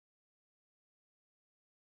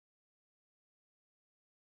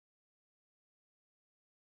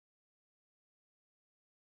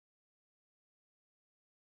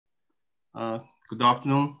Good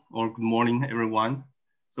afternoon or good morning, everyone.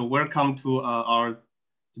 So welcome to our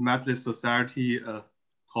TMS Society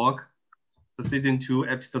talk, so season 2,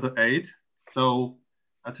 episode 8. So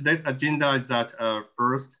today's agenda is that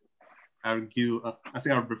first, I'll give, I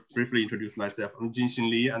think I'll briefly introduce myself. I'm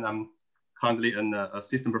Jinxing, and I'm currently an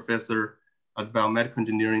assistant professor at biomedical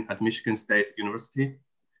engineering at Michigan State University.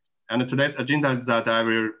 And today's agenda is that I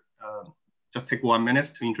will just take 1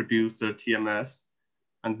 minute to introduce the TMS.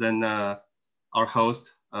 And then our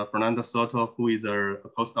host, Fernando Soto, who is a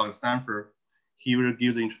postdoc at Stanford, he will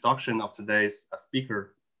give the introduction of today's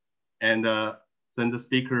speaker. And then the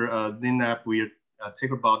speaker, Zeinab, will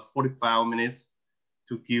take about 45 minutes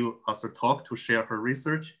to give us a talk to share her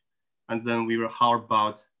research. And then we will have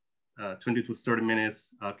about 20 to 30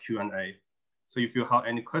 minutes Q&A. So if you have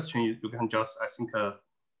any question, you can just, I think,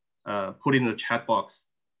 put in the chat box.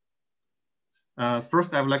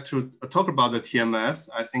 First, I would like to talk about the TMS.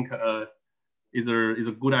 I think is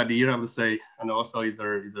a good idea, I would say, and also is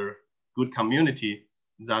a good community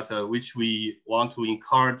that which we want to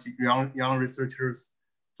encourage young researchers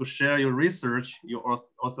to share your research,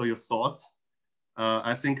 also your thoughts.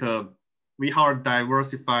 I think we have a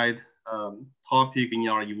diversified topic in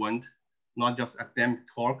our event, not just academic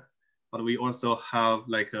talk, but we also have,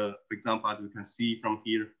 like, for example, as we can see from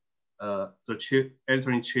here, the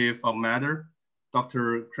editor-in-chief of Matter,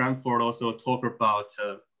 Dr. Cranford, also talked about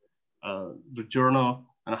the journal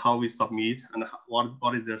and how we submit and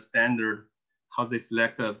what is their standard, how they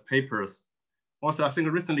select papers. Also, I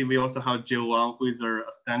think recently we also have Joe Wang, who is a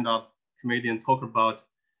stand-up comedian, talk about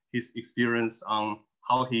his experience on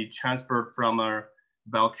how he transferred from a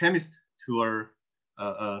biochemist to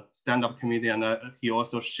a stand-up comedian. He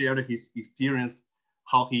also shared his experience,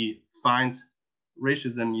 how he finds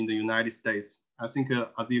racism in the United States. I think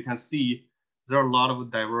as you can see, there are a lot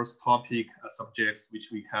of diverse topic subjects which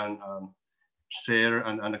we can share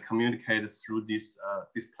and communicate through this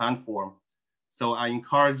platform. So I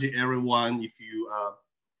encourage everyone, if you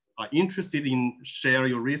are interested in share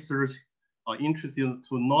your research, are interested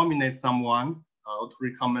to nominate someone, to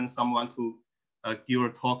recommend someone to give a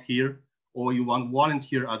talk here, or you want to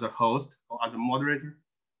volunteer as a host or as a moderator,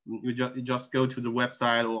 you just go to the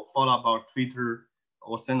website or follow up our Twitter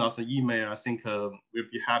or send us an email. I think we'll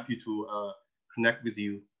be happy to connect with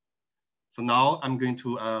you. So now I'm going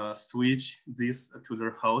to switch this to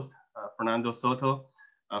the host, Fernando Soto,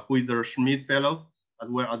 who is a Schmidt Fellow, as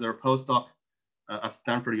well as a postdoc at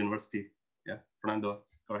Stanford University. Yeah, Fernando,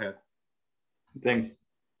 go ahead. Thanks.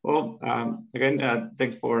 Well, again,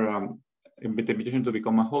 thanks for the invitation to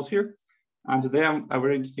become a host here. And today I'm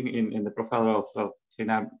very interested in the profile of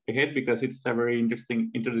Jahed because it's a very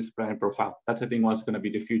interesting interdisciplinary profile. That's, I think, what's going to be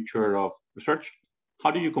the future of research. How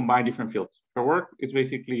do you combine different fields? Her work is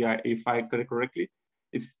basically, if I got it correctly,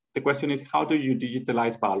 the question is, how do you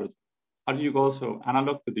digitalize biology? How do you go so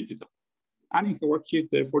analog to digital? And in her work, she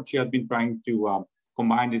has been trying to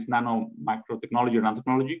combine this micro technology or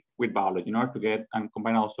nanotechnology with biology in order to get, and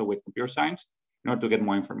combine also with computer science in order to get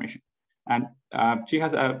more information. And she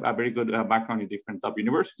has a very good background in different top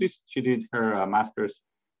universities. She did her master's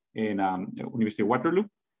in University of Waterloo.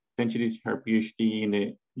 Then she did her PhD in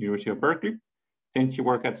the University of Berkeley. Then she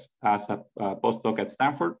worked as a postdoc at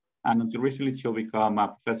Stanford. And until recently, she'll become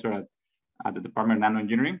a professor at the Department of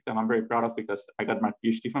Nanoengineering. That I'm very proud of because I got my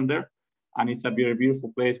PhD from there. And it's a very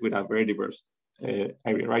beautiful place with a very diverse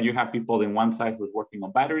area, right? You have people in one side who's working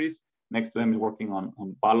on batteries. Next to them is working on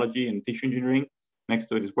biology and tissue engineering. Next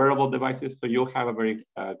to it is wearable devices. So you'll have a very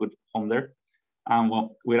good home there.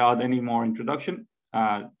 Well, without any more introduction,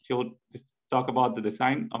 she'll talk about the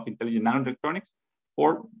design of intelligent nano-electronics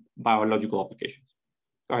for biological applications.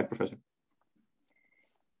 Go ahead, Professor.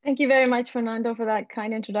 Thank you very much, Fernando, for that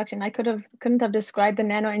kind introduction. I couldn't have described the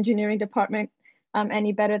nano-engineering department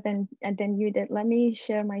any better than you did. Let me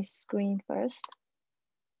share my screen first.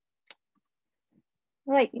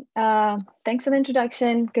 All right, thanks for the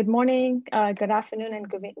introduction. Good morning, good afternoon, and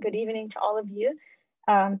good evening to all of you.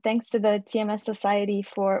 Thanks to the TMS Society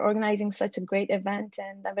for organizing such a great event,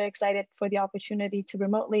 and I'm very excited for the opportunity to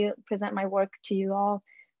remotely present my work to you all,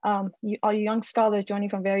 all you young scholars joining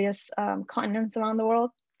from various continents around the world.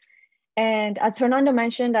 And as Fernando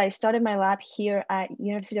mentioned, I started my lab here at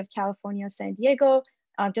University of California, San Diego,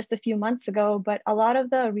 just a few months ago, but a lot of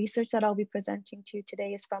the research that I'll be presenting to you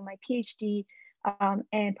today is from my PhD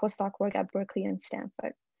and postdoc work at Berkeley and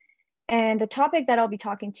Stanford. And the topic that I'll be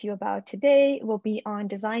talking to you about today will be on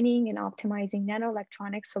designing and optimizing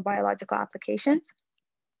nano-electronics for biological applications.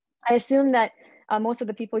 I assume that most of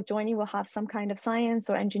the people joining will have some kind of science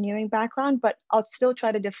or engineering background, but I'll still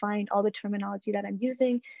try to define all the terminology that I'm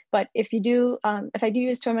using. But if I do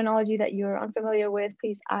use terminology that you're unfamiliar with,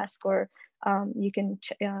 please ask, or you can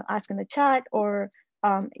ask in the chat, or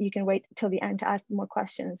you can wait till the end to ask more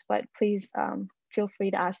questions. But please feel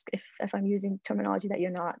free to ask if I'm using terminology that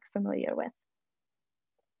you're not familiar with.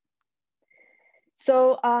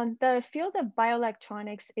 So the field of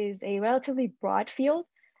bioelectronics is a relatively broad field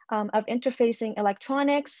of interfacing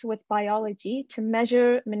electronics with biology to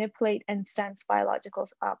measure, manipulate, and sense biological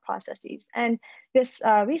processes. And this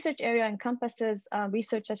research area encompasses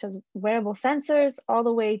research such as wearable sensors, all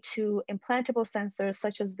the way to implantable sensors,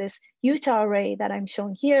 such as this Utah array that I'm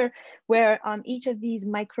showing here, where each of these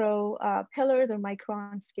micro pillars or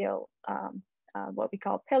micron scale what we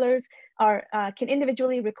call pillars can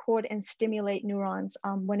individually record and stimulate neurons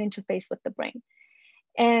when interfaced with the brain.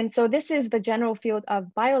 And so this is the general field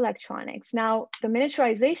of bioelectronics. Now, the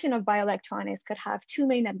miniaturization of bioelectronics could have two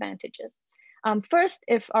main advantages. First,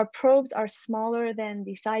 if our probes are smaller than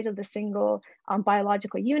the size of the single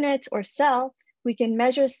biological unit or cell, we can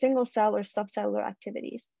measure single cell or subcellular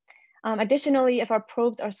activities. Additionally, if our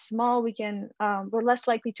probes are small, we're less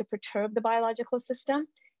likely to perturb the biological system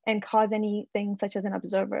and cause anything such as an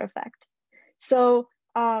observer effect. So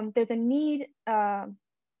there's a need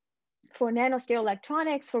for nanoscale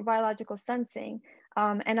electronics for biological sensing.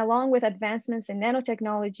 And along with advancements in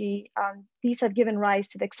nanotechnology, these have given rise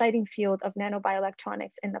to the exciting field of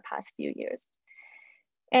nanobioelectronics in the past few years.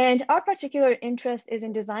 And our particular interest is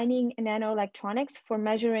in designing nanoelectronics for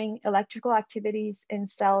measuring electrical activities in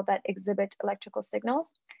cells that exhibit electrical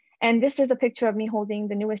signals. And this is a picture of me holding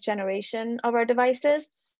the newest generation of our devices.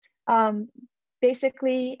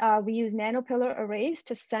 Basically, we use nanopillar arrays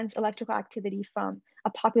to sense electrical activity from a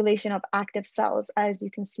population of active cells, as you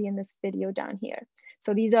can see in this video down here.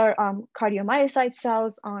 So these are cardiomyocyte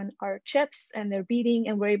cells on our chips, and they're beating,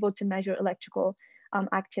 and we're able to measure electrical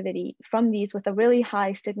activity from these with a really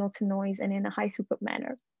high signal to noise and in a high throughput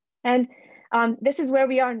manner. And this is where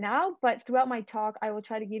we are now, but throughout my talk, I will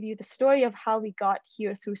try to give you the story of how we got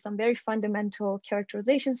here through some very fundamental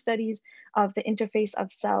characterization studies of the interface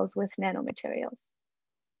of cells with nanomaterials.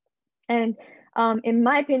 And in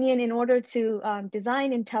my opinion, in order to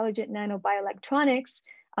design intelligent nanobioelectronics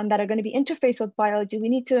that are going to be interfaced with biology, we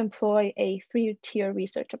need to employ a three-tier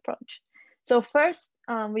research approach. So first,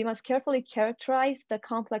 we must carefully characterize the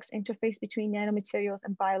complex interface between nanomaterials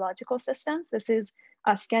and biological systems. This is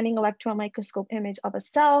a scanning electron microscope image of a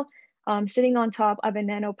cell sitting on top of a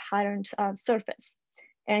nano-patterned surface.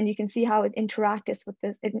 And you can see how it interacts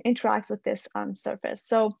with this surface.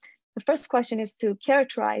 So the first question is to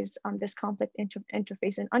characterize this complex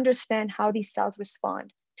interface and understand how these cells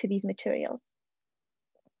respond to these materials.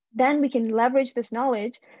 Then we can leverage this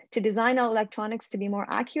knowledge to design our electronics to be more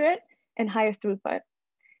accurate and higher throughput.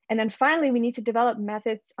 And then finally, we need to develop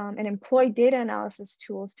methods and employ data analysis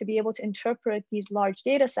tools to be able to interpret these large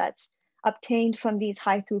data sets obtained from these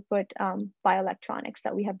high throughput bioelectronics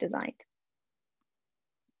that we have designed.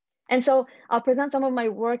 And so I'll present some of my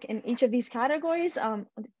work in each of these categories,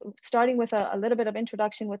 starting with a little bit of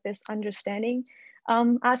introduction with this understanding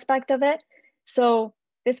aspect of it. So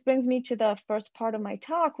this brings me to the first part of my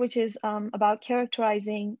talk, which is about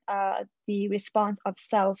characterizing the response of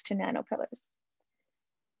cells to nanopillars.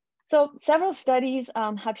 So several studies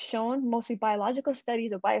have shown, mostly biological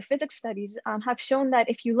studies or biophysics studies, have shown that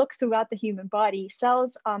if you look throughout the human body,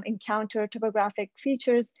 cells encounter topographic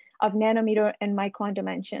features of nanometer and micron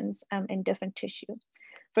dimensions in different tissue.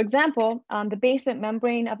 For example, the basement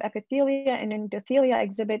membrane of epithelia and endothelia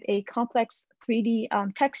exhibit a complex 3D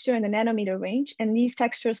texture in the nanometer range, and these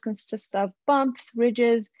textures consist of bumps,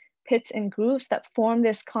 ridges, pits, and grooves that form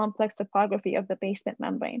this complex topography of the basement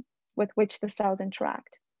membrane with which the cells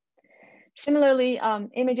interact. Similarly,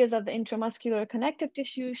 images of the intramuscular connective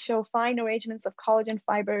tissue show fine arrangements of collagen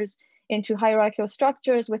fibers into hierarchical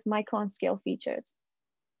structures with micron scale features.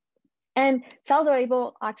 And cells are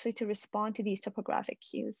able actually to respond to these topographic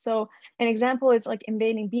cues. So an example is like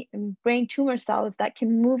invading brain tumor cells that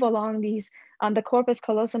can move along these, the corpus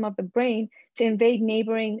callosum of the brain to invade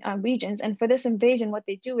neighboring regions. And for this invasion, what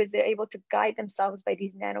they do is they're able to guide themselves by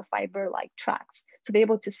these nanofiber-like tracks. So they're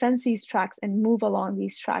able to sense these tracks and move along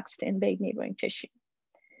these tracks to invade neighboring tissue.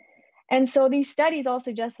 And so these studies all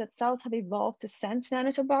suggest that cells have evolved to sense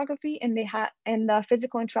nanotopography, and the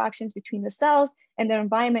physical interactions between the cells and their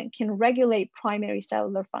environment can regulate primary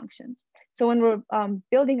cellular functions. So when we're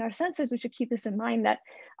building our sensors, we should keep this in mind, that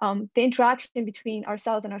the interaction between our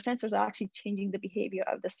cells and our sensors are actually changing the behavior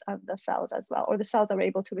of the cells as well, or the cells are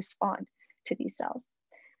able to respond to these cells.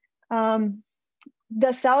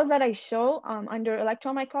 The cells that I show under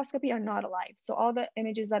electron microscopy are not alive. So all the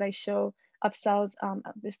images that I show of cells,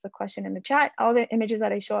 this is the question in the chat, all the images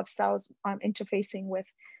that I show of cells interfacing with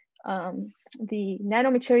the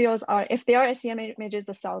nanomaterials are, if they are SEM images,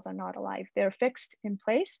 the cells are not alive. They're fixed in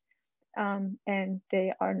place and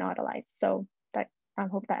they are not alive. So that, I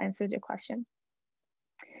hope that answers your question.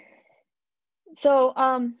 So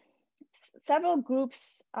several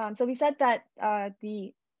groups, so we said that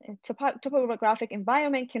the topographic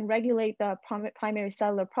environment can regulate the primary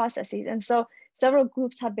cellular processes. And so several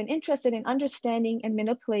groups have been interested in understanding and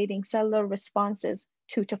manipulating cellular responses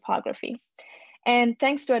to topography. And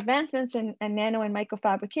thanks to advancements in nano and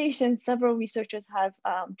microfabrication, several researchers have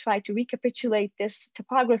tried to recapitulate this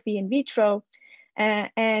topography in vitro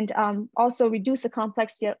and also reduce the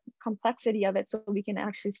complexity of it so we can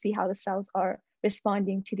actually see how the cells are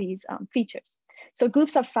responding to these features. So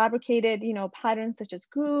groups have fabricated, patterns such as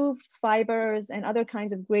grooves, fibers, and other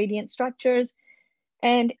kinds of gradient structures.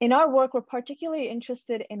 And in our work, we're particularly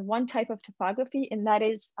interested in one type of topography, and that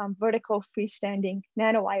is vertical freestanding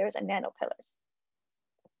nanowires and nanopillars.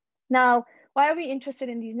 Now, why are we interested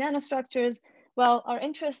in these nanostructures? Well, our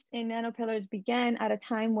interest in nanopillars began at a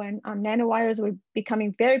time when nanowires were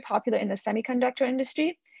becoming very popular in the semiconductor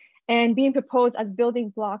industry and being proposed as building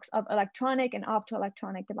blocks of electronic and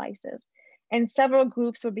optoelectronic devices. And several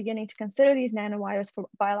groups were beginning to consider these nanowires for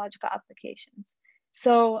biological applications.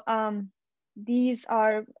 So these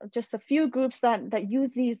are just a few groups that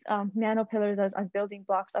use these nanopillars as building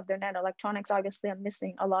blocks of their nanoelectronics. Obviously, I'm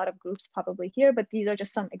missing a lot of groups probably here, but these are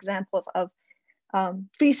just some examples of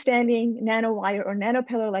freestanding nanowire or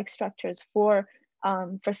nanopillar-like structures for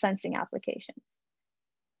sensing applications.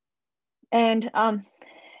 And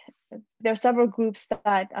there are several groups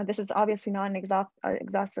that, this is obviously not an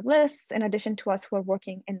exhaustive list, in addition to us who are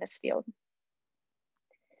working in this field.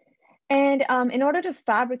 And in order to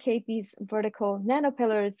fabricate these vertical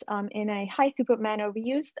nanopillars in a high throughput manner, we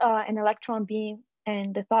used an electron beam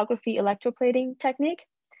and lithography electroplating technique.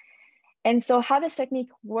 And so how this technique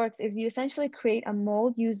works is you essentially create a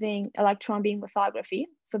mold using electron beam lithography.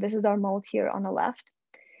 So this is our mold here on the left.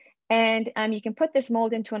 And you can put this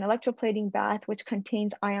mold into an electroplating bath, which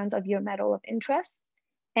contains ions of your metal of interest.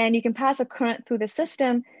 And you can pass a current through the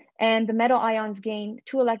system, and the metal ions gain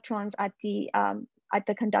 2 electrons at the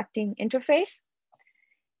conducting interface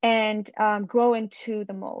and grow into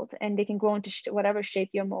the mold, and they can grow into whatever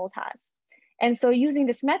shape your mold has. And so using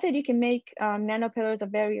this method, you can make nanopillars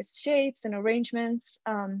of various shapes and arrangements.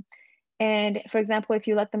 And for example, if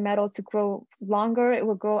you let the metal to grow longer, it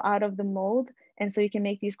will grow out of the mold. And so you can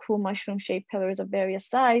make these cool mushroom shaped pillars of various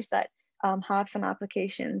size that have some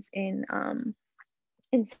applications in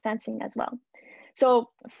sensing as well. So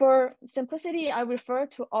for simplicity, I refer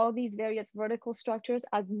to all these various vertical structures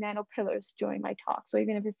as nanopillars during my talk. So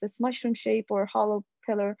even if it's this mushroom shape or hollow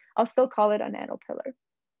pillar, I'll still call it a nanopillar.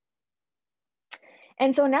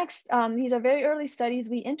 And so next, these are very early studies.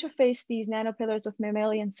 We interface these nanopillars with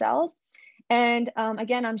mammalian cells. And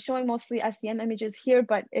again, I'm showing mostly SEM images here,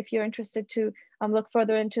 but if you're interested to look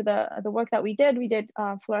further into the work that we did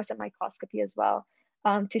fluorescent microscopy as well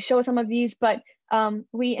to show some of these. But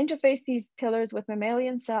we interfaced these pillars with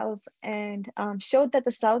mammalian cells and showed that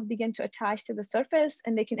the cells begin to attach to the surface,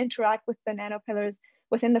 and they can interact with the nanopillars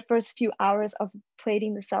within the first few hours of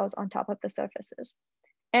plating the cells on top of the surfaces.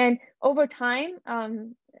 And over time,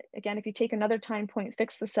 again, if you take another time point,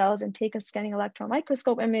 fix the cells, and take a scanning electron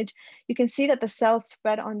microscope image, you can see that the cells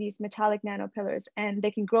spread on these metallic nanopillars, and they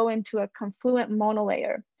can grow into a confluent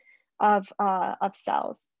monolayer of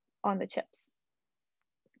cells on the chips.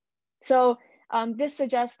 So this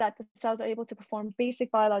suggests that the cells are able to perform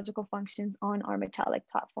basic biological functions on our metallic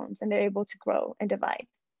platforms, and they're able to grow and divide.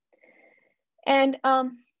 And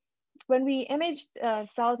when we imaged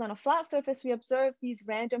cells on a flat surface, we observed these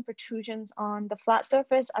random protrusions on the flat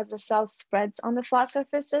surface as the cell spreads on the flat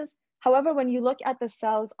surfaces. However, when you look at the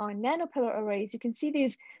cells on nanopillar arrays, you can see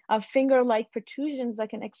these finger-like protrusions that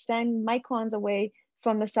can extend microns away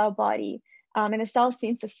from the cell body. And the cell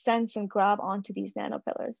seems to sense and grab onto these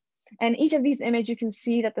nanopillars. And each of these images, you can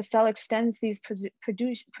see that the cell extends these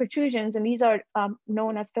protrusions, and these are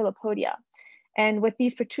known as filopodia. And with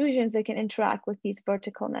these protrusions, they can interact with these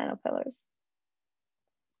vertical nanopillars.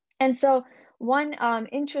 And so one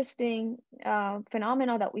interesting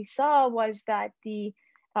phenomena that we saw was that the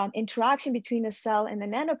interaction between the cell and the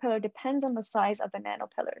nanopillar depends on the size of the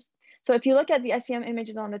nanopillars. So if you look at the SEM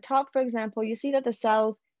images on the top, for example, you see that the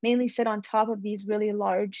cells mainly sit on top of these really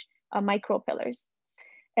large micropillars.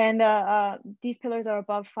 And these pillars are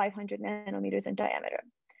above 500 nanometers in diameter.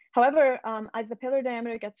 However, as the pillar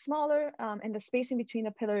diameter gets smaller and the spacing between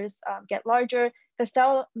the pillars get larger, the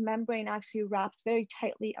cell membrane actually wraps very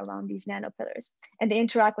tightly around these nanopillars, and they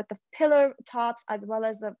interact with the pillar tops as well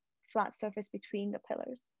as the flat surface between the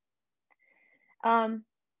pillars.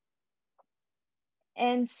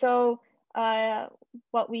 And so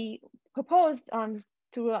what we proposed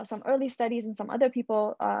through some early studies, and some other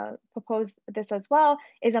people proposed this as well,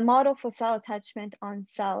 is a model for cell attachment on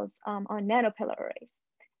cells on nanopillar arrays.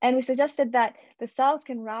 And we suggested that the cells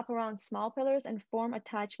can wrap around small pillars and form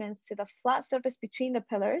attachments to the flat surface between the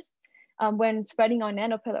pillars when spreading on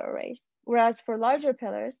nanopillar arrays. Whereas for larger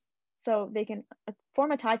pillars, so they can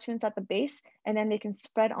form attachments at the base, and then they can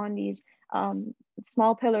spread on these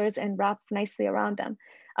small pillars and wrap nicely around them.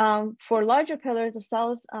 For larger pillars, the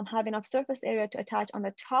cells have enough surface area to attach on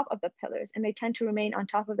the top of the pillars, and they tend to remain on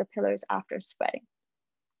top of the pillars after spreading.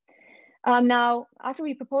 Now, after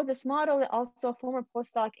we proposed this model, also a former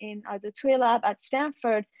postdoc in the TUE lab at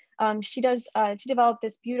Stanford, she developed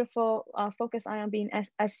this beautiful focus ion beam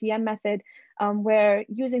SCM method, where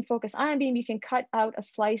using focus ion beam, you can cut out a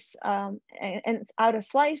slice and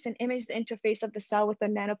image the interface of the cell with a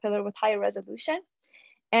nanopillar with higher resolution.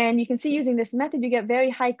 And you can see using this method, you get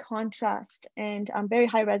very high contrast and very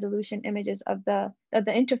high resolution images of the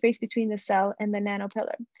interface between the cell and the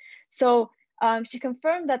nanopillar. So she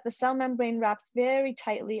confirmed that the cell membrane wraps very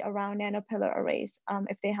tightly around nanopillar arrays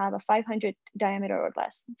if they have a 500 diameter or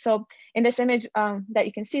less. So in this image that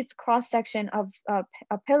you can see, it's a cross section of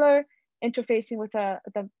a pillar interfacing with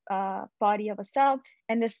the body of a cell.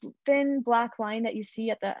 And this thin black line that you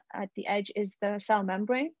see at the edge is the cell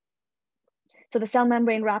membrane. So the cell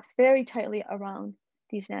membrane wraps very tightly around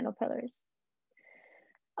these nanopillars.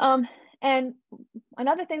 And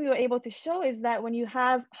another thing we were able to show is that when you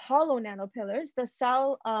have hollow nanopillars, the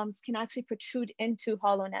cell can actually protrude into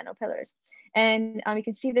hollow nanopillars. And you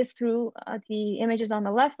can see this through the images on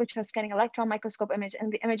the left, which are scanning electron microscope image,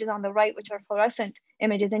 and the images on the right, which are fluorescent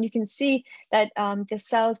images. And you can see that the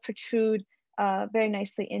cells protrude very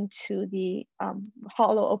nicely into the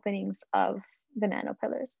hollow openings of the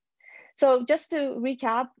nanopillars. So just to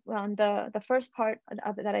recap the first part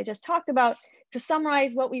that I just talked about, to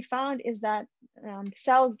summarize, what we found is that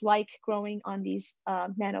cells like growing on these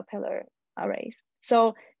nanopillar arrays.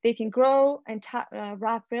 So they can grow and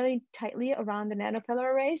wrap really tightly around the nanopillar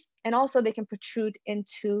arrays, and also they can protrude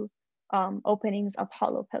into openings of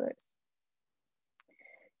hollow pillars.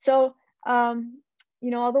 So, you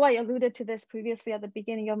know, although I alluded to this previously at the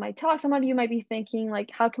beginning of my talk, some of you might be thinking, like,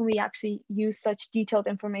 how can we actually use such detailed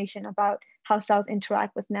information about how cells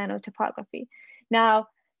interact with nanotopography? Now,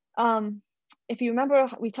 if you remember,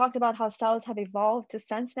 we talked about how cells have evolved to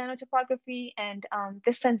sense nanotopography, and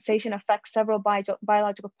this sensation affects several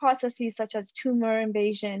biological processes such as tumor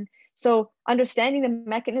invasion. So understanding the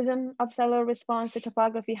mechanism of cellular response to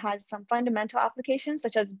topography has some fundamental applications,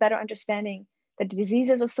 such as better understanding the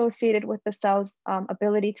diseases associated with the cell's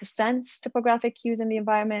ability to sense topographic cues in the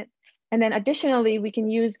environment. And then additionally, we can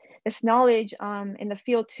use this knowledge in the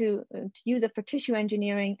field to use it for tissue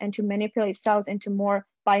engineering and to manipulate cells into more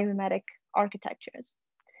biomimetic architectures.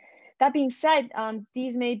 That being said,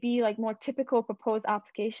 these may be like more typical proposed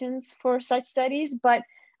applications for such studies, but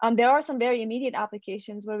there are some very immediate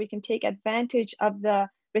applications where we can take advantage of the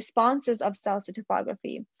responses of cells to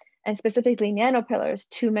topography, and specifically nanopillars,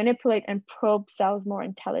 to manipulate and probe cells more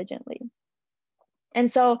intelligently. And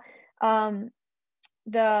so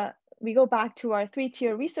we go back to our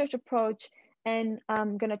 3-tier research approach, and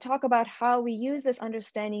I'm going to talk about how we use this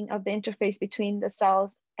understanding of the interface between the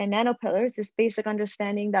cells and nanopillars, this basic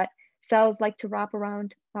understanding that cells like to wrap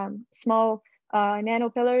around small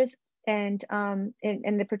nanopillars and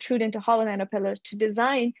they protrude into hollow nanopillars, to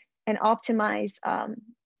design and optimize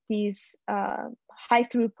these high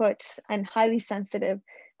throughput and highly sensitive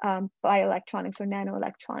bioelectronics or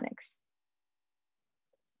nano-electronics.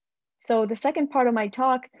 So the second part of my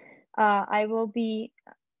talk, I will be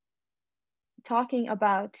talking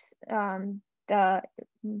about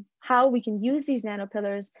how we can use these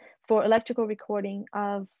nanopillars for electrical recording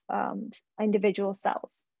of individual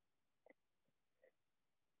cells.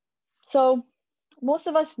 So most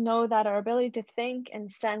of us know that our ability to think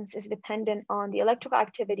and sense is dependent on the electrical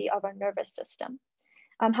activity of our nervous system.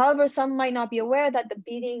 However, some might not be aware that the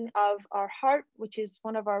beating of our heart, which is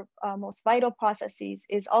one of our most vital processes,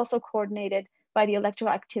 is also coordinated by the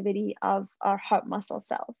electrical activity of our heart muscle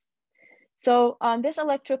cells. So this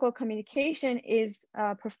electrical communication is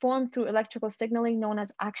performed through electrical signaling known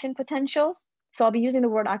as action potentials. So I'll be using the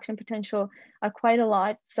word action potential quite a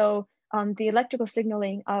lot. So the electrical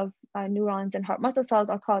signaling of neurons and heart muscle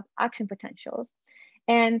cells are called action potentials.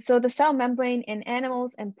 And so the cell membrane in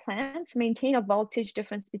animals and plants maintain a voltage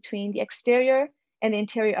difference between the exterior and the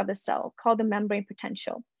interior of the cell, called the membrane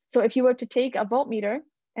potential. So if you were to take a voltmeter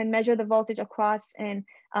and measure the voltage across an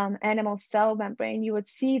animal cell membrane, you would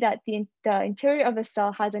see that the interior of the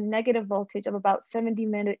cell has a negative voltage of about 70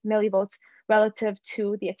 millivolts relative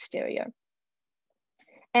to the exterior.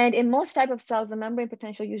 And in most type of cells, the membrane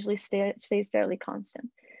potential usually stays fairly constant.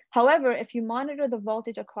 However, if you monitor the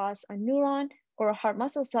voltage across a neuron or a heart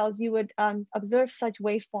muscle cells, you would observe such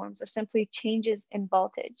waveforms or simply changes in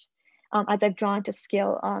voltage, as I've drawn to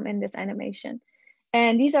scale in this animation.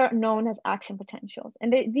 And these are known as action potentials.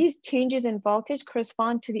 And these changes in voltage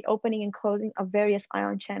correspond to the opening and closing of various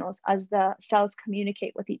ion channels as the cells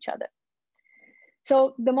communicate with each other.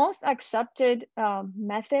 So the most accepted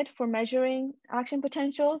method for measuring action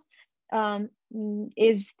potentials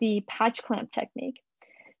is the patch clamp technique.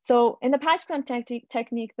 So in the patch clamp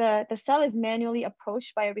technique, the cell is manually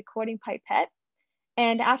approached by a recording pipette.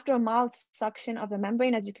 And after a mild suction of the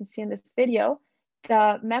membrane, as you can see in this video,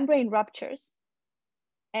 the membrane ruptures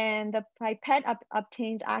and the pipette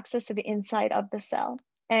obtains access to the inside of the cell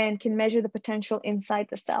and can measure the potential inside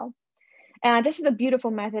the cell. And this is a beautiful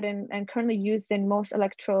method and currently used in most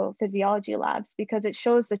electrophysiology labs because it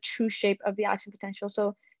shows the true shape of the action potential.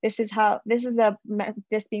 So this is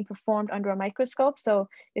being performed under a microscope. So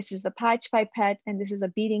this is the patch pipette and this is a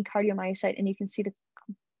beating cardiomyocyte, and you can see the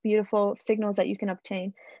beautiful signals that you can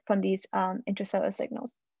obtain from these intracellular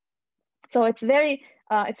signals. So it's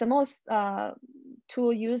it's the most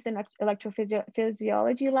tool used in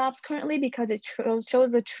electrophysiology labs currently because it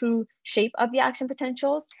shows the true shape of the action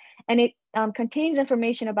potentials, and it contains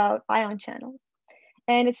information about ion channels.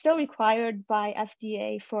 And it's still required by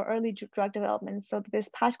FDA for early drug development. So this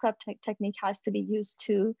patch clamp technique has to be used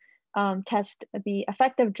to test the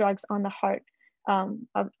effect of drugs on the heart and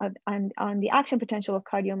on the action potential of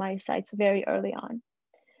cardiomyocytes very early on.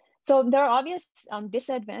 So there are obvious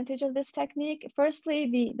disadvantages of this technique.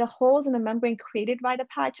 Firstly, the holes in the membrane created by the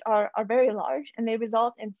patch are very large and they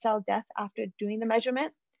result in cell death after doing the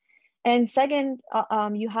measurement. And second,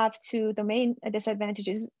 the main disadvantage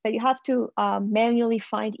is that you have to manually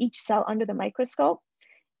find each cell under the microscope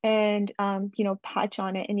and patch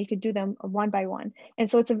on it, and you could do them one by one. And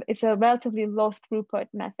so it's a relatively low throughput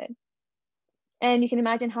method. And you can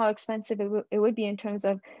imagine how expensive it would be in terms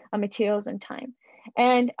of materials and time.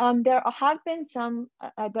 And there are some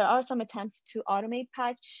attempts to automate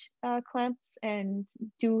patch clamps and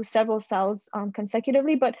do several cells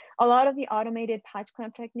consecutively, but a lot of the automated patch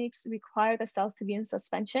clamp techniques require the cells to be in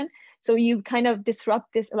suspension. So you kind of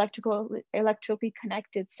disrupt this electrically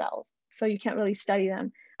connected cells. So you can't really study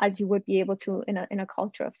them as you would be able to in a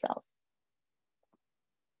culture of cells.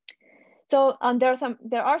 So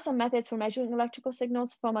there are some methods for measuring electrical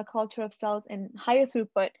signals from a culture of cells in higher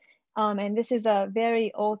throughput. And this is a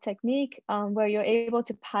very old technique where you're able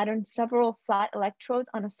to pattern several flat electrodes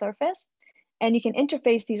on a surface, and you can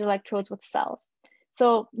interface these electrodes with cells.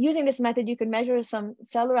 So using this method, you can measure some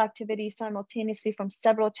cellular activity simultaneously from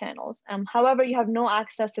several channels. However, you have no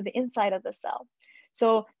access to the inside of the cell.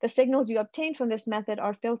 So the signals you obtain from this method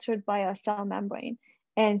are filtered by a cell membrane,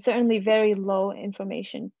 and certainly very low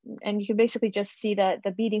information. And you can basically just see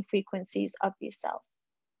the beating frequencies of these cells.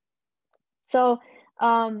 So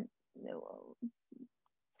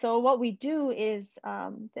what we do is,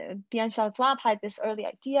 Bianchao's lab had this early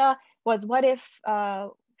idea was what if,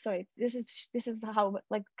 this is how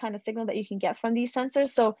kind of signal that you can get from these sensors.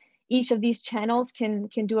 So each of these channels can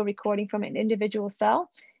do a recording from an individual cell,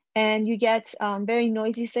 and you get very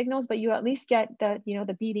noisy signals, but you at least get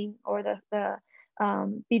the beating or the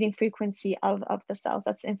beating frequency of the cells.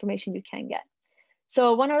 That's the information you can get.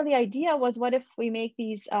 So one early idea was, what if we make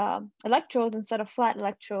these electrodes instead of flat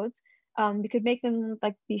electrodes? We could make them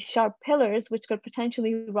like these sharp pillars, which could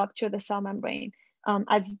potentially rupture the cell membrane,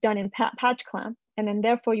 as done in patch clamp. And then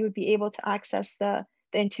therefore you would be able to access the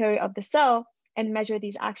interior of the cell and measure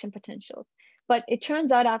these action potentials. But it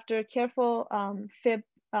turns out, after careful Fib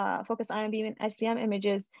focused ion beam and SEM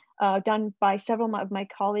images done by several of my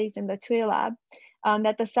colleagues in the TUE lab,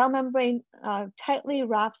 that the cell membrane tightly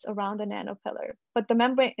wraps around the nanopillar, but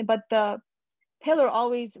the pillar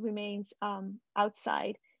always remains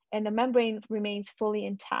outside, and the membrane remains fully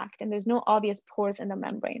intact, and there's no obvious pores in the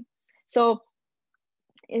membrane. So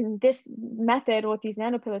in this method, with these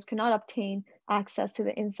nanopillars, cannot obtain access to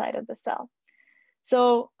the inside of the cell.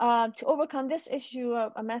 So to overcome this issue,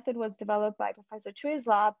 a method was developed by Professor Chui's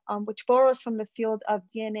lab, which borrows from the field of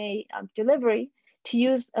DNA delivery to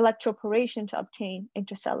use electroporation to obtain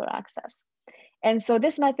intracellular access. And so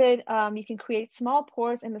this method, you can create small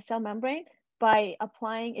pores in the cell membrane by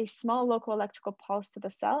applying a small local electrical pulse to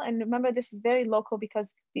the cell. And remember, this is very local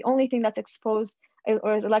because the only thing that's exposed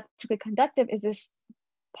or is electrically conductive is this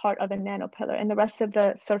part of the nanopillar, and the rest of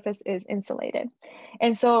the surface is insulated.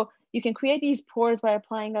 And so you can create these pores by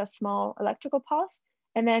applying a small electrical pulse,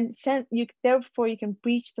 and then therefore you can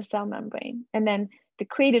breach the cell membrane. And then the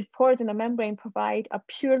created pores in the membrane provide a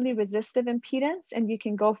purely resistive impedance, and you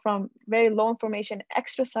can go from very low information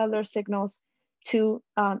extracellular signals to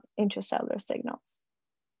intracellular signals.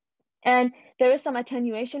 And there is some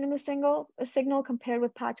attenuation in the signal compared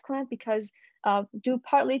with patch clamp because due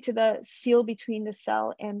partly to the seal between the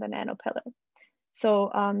cell and the nanopillar.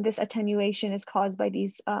 So this attenuation is caused by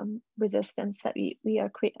these resistance that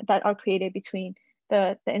that are created between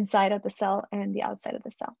the inside of the cell and the outside of the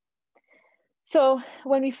cell. So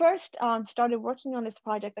when we first started working on this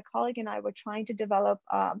project, a colleague and I were trying to develop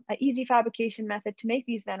an easy fabrication method to make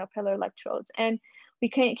these nanopillar electrodes. And we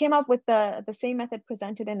came up with the same method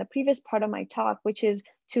presented in the previous part of my talk, which is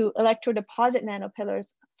to electrodeposit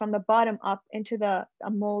nanopillars from the bottom up into the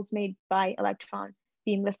molds made by electron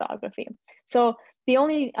beam lithography. So the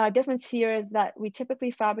only difference here is that we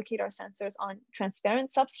typically fabricate our sensors on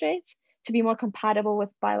transparent substrates to be more compatible with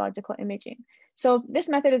biological imaging. So this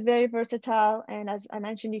method is very versatile, and as I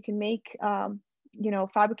mentioned, you can make,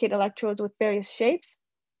 fabricate electrodes with various shapes.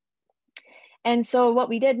 And so what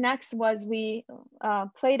we did next was we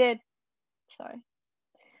plated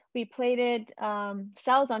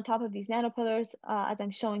cells on top of these nanopillars, as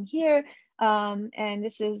I'm showing here. And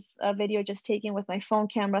this is a video just taken with my phone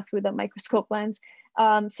camera through the microscope lens.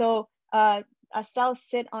 As cells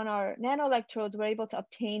sit on our nano-electrodes, we're able to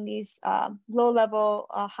obtain these low-level,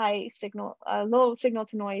 low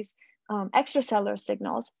signal-to-noise extracellular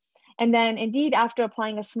signals. And then indeed, after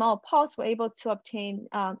applying a small pulse, we're able to obtain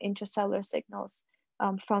intracellular signals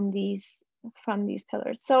from these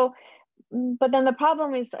pillars. So, but then the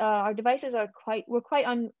problem is our devices were quite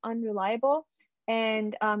unreliable,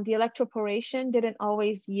 and the electroporation didn't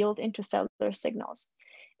always yield intracellular signals.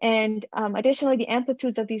 And additionally, the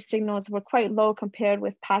amplitudes of these signals were quite low compared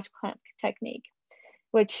with patch clamp technique,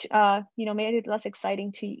 which made it less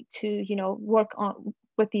exciting to work on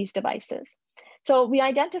with these devices. So we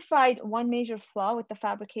identified one major flaw with the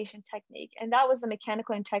fabrication technique, and that was the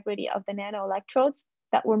mechanical integrity of the nano-electrodes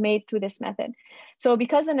that were made through this method. So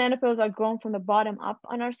because the nanopills are grown from the bottom up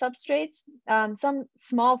on our substrates, some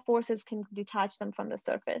small forces can detach them from the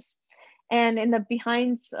surface. And in the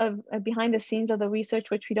behind the scenes of the research,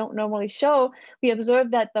 which we don't normally show, we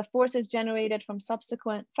observed that the forces generated from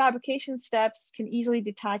subsequent fabrication steps can easily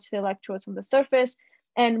detach the electrodes from the surface.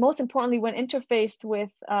 And most importantly, when interfaced with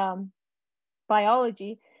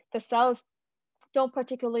biology, the cells don't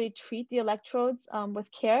particularly treat the electrodes with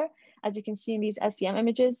care, as you can see in these SEM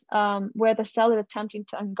images, where the cell is attempting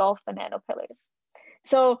to engulf the nanopillars.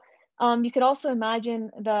 So you could also imagine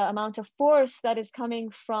the amount of force that is coming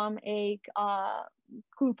from a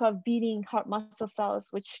group of beating heart muscle cells,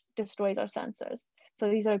 which destroys our sensors. So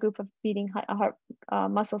these are a group of beating heart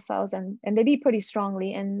muscle cells, and they beat pretty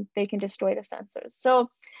strongly, and they can destroy the sensors. So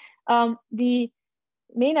the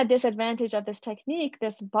main disadvantage of this technique,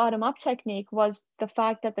 this bottom-up technique, was the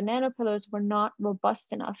fact that the nanopillars were not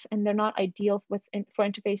robust enough, and they're not ideal for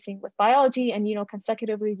interfacing with biology and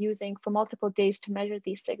consecutively using for multiple days to measure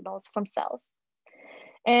these signals from cells.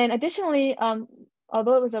 And additionally,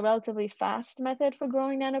 although it was a relatively fast method for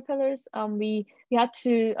growing nanopillars, we had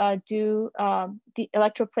to do the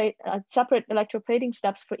separate electroplating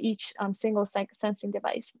steps for each single sensing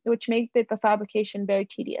device, which made the fabrication very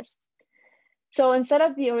tedious. So instead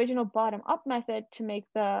of the original bottom-up method to make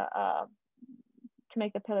the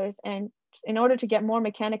pillars, and in order to get more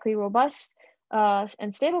mechanically robust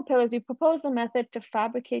and stable pillars, we proposed the method to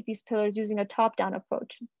fabricate these pillars using a top-down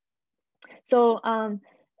approach. So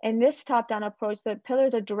in this top-down approach, the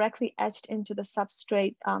pillars are directly etched into the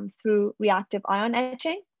substrate through reactive ion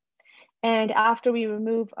etching. And after we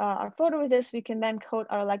remove our photoresist, we can then coat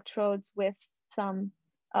our electrodes with some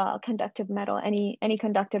conductive metal, any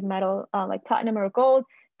conductive metal like platinum or gold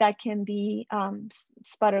that can be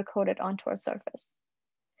sputter coated onto our surface.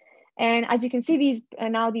 And as you can see, these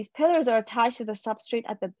pillars are attached to the substrate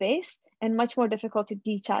at the base and much more difficult to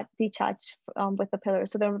detach with the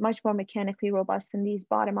pillars. So they're much more mechanically robust than these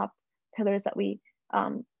bottom-up pillars that we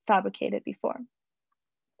fabricated before.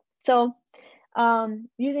 So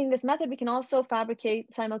using this method, we can also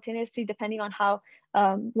fabricate simultaneously, depending on how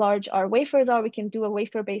large our wafers are. We can do a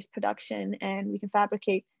wafer-based production, and we can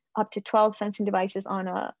fabricate up to 12 sensing devices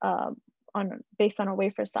based on a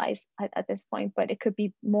wafer size at this point, but it could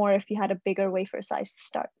be more if you had a bigger wafer size to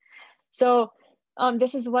start. So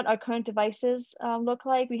this is what our current devices look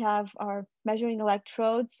like. We have our measuring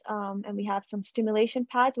electrodes, and we have some stimulation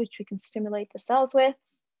pads, which we can stimulate the cells with.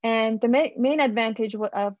 And the main advantage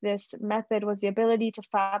of this method was the ability to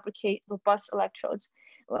fabricate robust electrodes,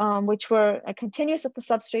 which were continuous with the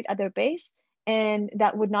substrate at their base, and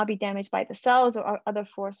that would not be damaged by the cells or other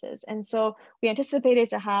forces. And so we anticipated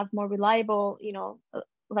to have more reliable,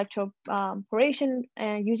 electroporation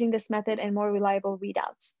using this method and more reliable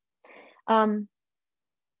readouts.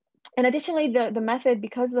 And additionally, the method,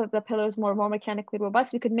 because the pillars were more mechanically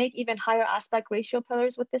robust, we could make even higher aspect ratio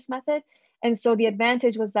pillars with this method. And so the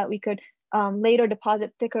advantage was that we could later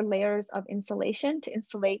deposit thicker layers of insulation to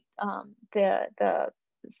insulate the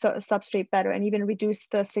substrate better and even reduce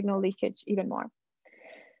the signal leakage even more.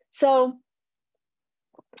 So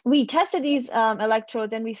we tested these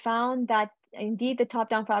electrodes and we found that indeed the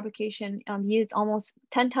top-down fabrication yields almost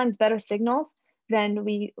 10 times better signals than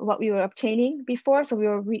what we were obtaining before. So we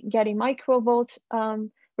were getting microvolt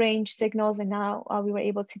range signals, and now we were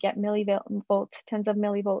able to get millivolt, tens of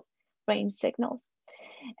millivolt range signals.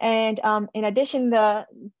 And in addition, the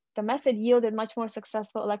method yielded much more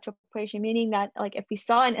successful electroporation, meaning that like if we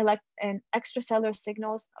saw an extracellular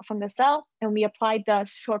signals from the cell and we applied the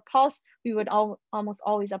short pulse, we would almost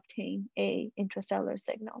always obtain a intracellular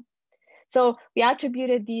signal. So we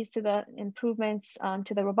attributed these to the improvements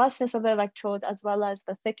to the robustness of the electrodes, as well as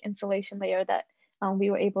the thick insulation layer that we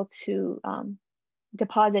were able to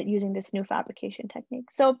deposit using this new fabrication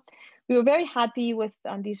technique. So we were very happy with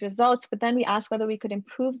these results, but then we asked whether we could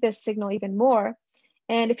improve this signal even more.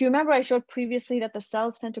 And if you remember, I showed previously that the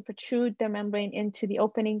cells tend to protrude their membrane into the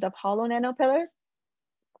openings of hollow nanopillars.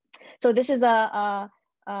 So this is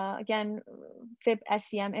again, FIB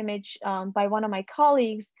SEM image by one of my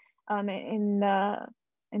colleagues in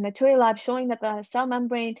the TUE lab, showing that the cell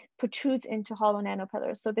membrane protrudes into hollow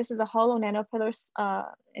nanopillars. So this is a hollow nanopillars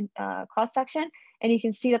cross section, and you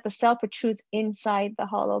can see that the cell protrudes inside the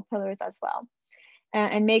hollow pillars as well,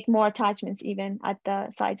 and make more attachments even at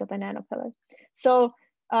the sides of the nanopillar. So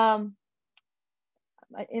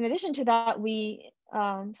in addition to that,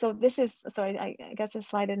 so this is, sorry, I guess this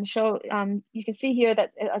slide didn't show, you can see here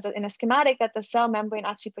that in a schematic that the cell membrane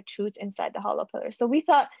actually protrudes inside the hollow pillar. So we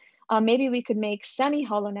thought maybe we could make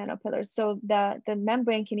semi-hollow nanopillars, so the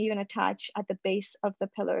membrane can even attach at the base of the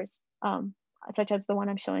pillars, such as the one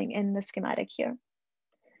I'm showing in the schematic here.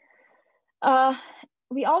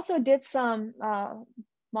 We also did some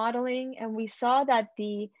modeling, and we saw that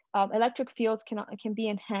the electric fields can be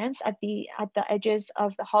enhanced at the edges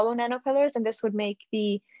of the hollow nanopillars, and this would make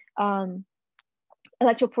the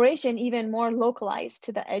electroporation even more localized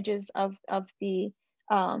to the edges of the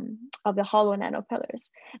hollow nanopillars.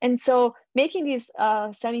 And so making these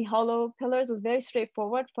semi-hollow pillars was very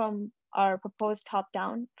straightforward from our proposed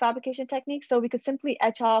top-down fabrication technique. So we could simply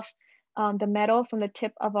etch off the metal from the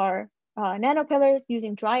tip of our nanopillars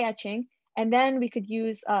using dry etching, and then we could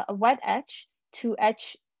use a wet etch to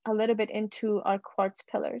etch a little bit into our quartz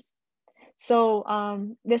pillars. So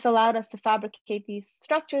this allowed us to fabricate these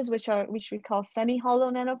structures, which we call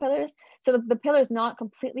semi-hollow nanopillars. So the pillar is not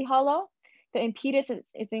completely hollow. The impedance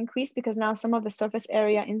is increased because now some of the surface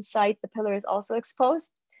area inside the pillar is also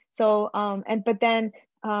exposed. So but then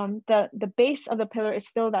the base of the pillar is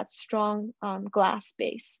still that strong glass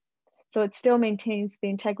base. So it still maintains the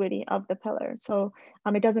integrity of the pillar. So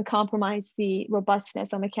it doesn't compromise the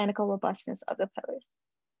robustness or mechanical robustness of the pillars.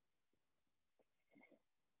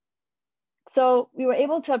 So we were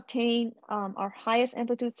able to obtain our highest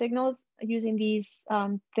amplitude signals using these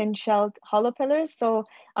thin-shelled hollow pillars. So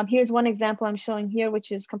here's one example I'm showing here,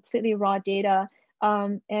 which is completely raw data.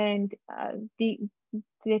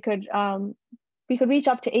 We could reach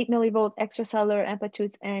up to 8 millivolt extracellular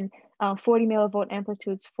amplitudes and 40 millivolt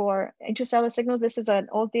amplitudes for intracellular signals. This is an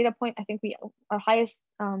old data point. I think our highest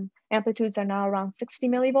amplitudes are now around 60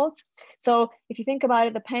 millivolts. So if you think about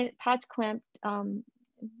it, the patch clamp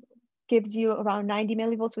gives you around 90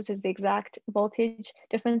 millivolts, which is the exact voltage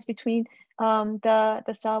difference between the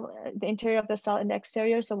interior of the cell and the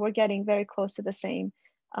exterior. So we're getting very close to the same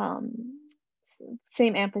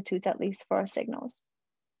amplitudes, at least for our signals.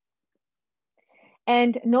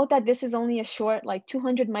 And note that this is only a short, like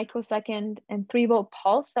 200 microsecond and 3-volt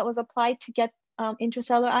pulse that was applied to get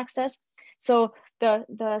intracellular access. So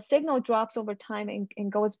the signal drops over time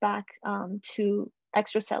and goes back to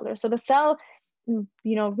extracellular. So the cell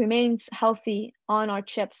remains healthy on our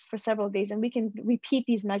chips for several days, and we can repeat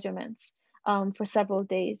these measurements for several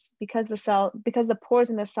days because the pores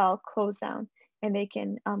in the cell close down, and they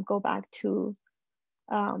can go back to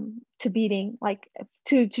beating, like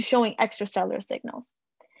to showing extracellular signals.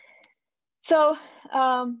 So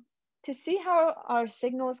to see how our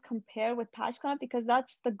signals compare with patch clamp, because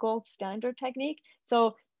that's the gold standard technique.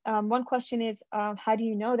 So one question is, how do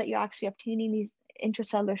you know that you're actually obtaining these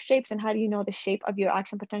intracellular shapes, and how do you know the shape of your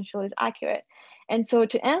action potential is accurate? And so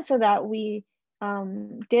to answer that, we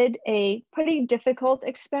did a pretty difficult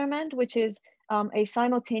experiment, which is a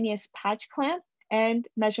simultaneous patch clamp and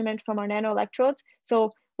measurement from our nano-electrodes.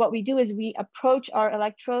 So what we do is we approach our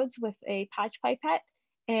electrodes with a patch pipette,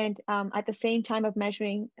 and at the same time of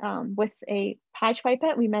measuring with a patch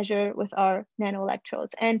pipette, we measure with our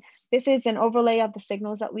nano-electrodes. And this is an overlay of the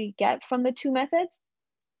signals that we get from the two methods.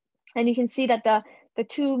 And you can see that the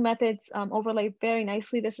two methods overlay very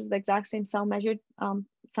nicely. This is the exact same cell measured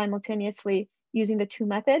simultaneously using the two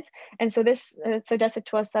methods. And so this suggested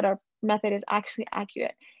to us that our method is actually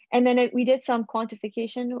accurate. And then we did some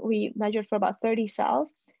quantification. We measured for about 30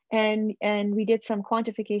 cells, and we did some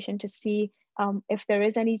quantification to see if there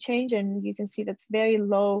is any change. And you can see that's very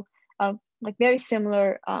low, like very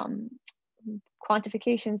similar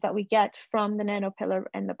quantifications that we get from the nanopillar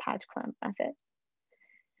and the patch clamp method.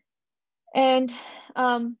 And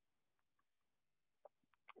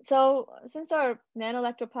so since our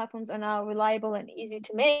nano-electrode platforms are now reliable and easy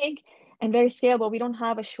to make and very scalable, we don't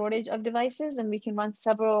have a shortage of devices, and we can run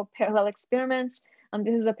several parallel experiments.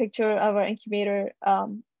 This is a picture of our incubator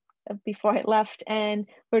before it left, and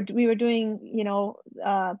we were doing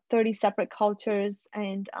 30 separate cultures,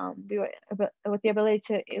 and we were with the ability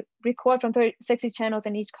to record from 60 channels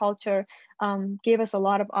in each culture, gave us a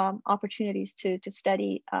lot of opportunities to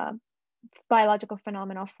study biological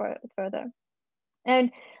phenomena further.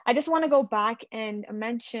 And I just want to go back and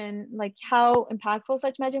mention like how impactful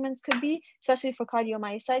such measurements could be, especially for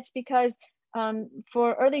cardiomyocytes, because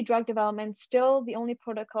for early drug development, still the only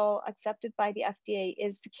protocol accepted by the FDA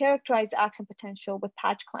is to characterize the action potential with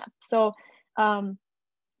patch clamp. So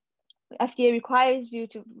FDA requires you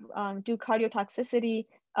to do cardiotoxicity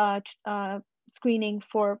screening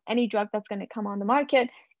for any drug that's going to come on the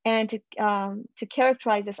market, and to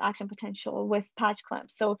characterize this action potential with patch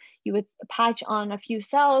clamps. So you would patch on a few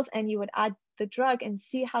cells and you would add the drug and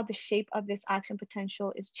see how the shape of this action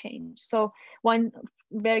potential is changed. So one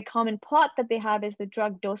very common plot that they have is the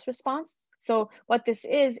drug dose response. So what this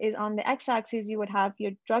is on the x-axis, you would have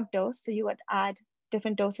your drug dose. So you would add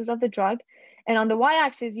different doses of the drug. And on the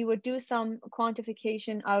y-axis, you would do some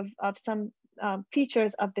quantification of some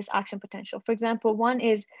features of this action potential. For example, one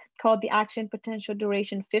is called the action potential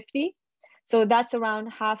duration 50. So that's around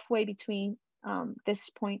halfway between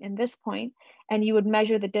this point and this point, and you would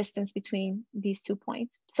measure the distance between these 2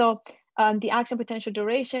 points. So the action potential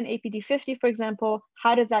duration, APD 50, for example,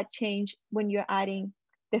 how does that change when you're adding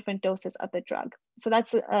different doses of the drug? So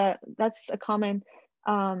that's a common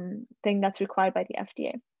thing that's required by the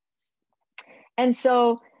FDA. And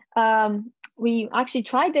so we actually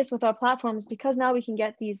tried this with our platforms, because now we can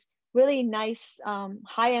get these really nice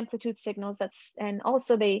high amplitude signals and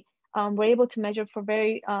also they were able to measure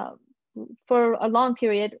for a long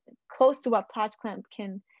period, close to what patch clamp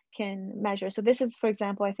can measure. So this is, for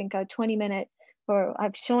example, I think a 20-minute, or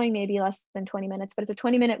I'm showing maybe less than 20 minutes, but it's a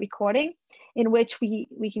 20-minute recording in which we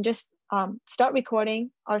can just start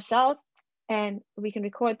recording our cells, and we can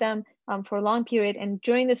record them for a long period. And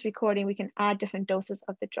during this recording, we can add different doses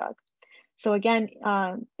of the drug. So again,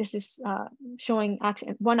 this is showing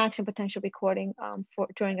one action potential recording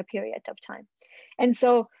during a period of time. And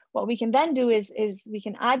so what we can then do is we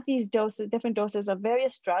can add these different doses of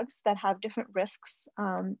various drugs that have different risks,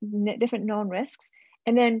 different known risks,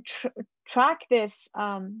 and then track this,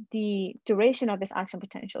 the duration of this action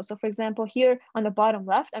potential. So for example, here on the bottom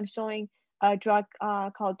left, I'm showing a drug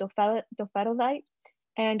called dofetilide.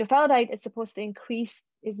 And dofetilide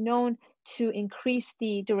is known to increase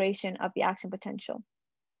the duration of the action potential.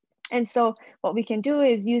 And so what we can do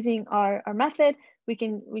is, using our method, we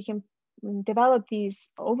can develop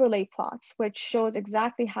these overlay plots, which shows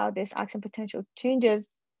exactly how this action potential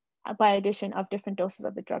changes by addition of different doses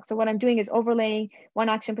of the drug. So what I'm doing is overlaying one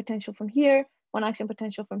action potential from here, one action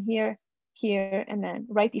potential from here, and then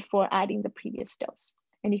right before adding the previous dose.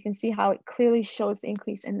 And you can see how it clearly shows the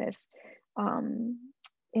increase in this,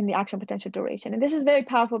 in the action potential duration. And this is very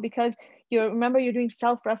powerful because remember you're doing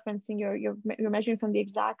self-referencing, you're measuring from the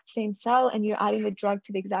exact same cell, and you're adding the drug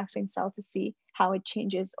to the exact same cell to see how it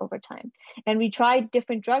changes over time. And we tried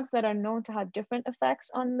different drugs that are known to have different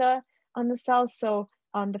effects on the cells. So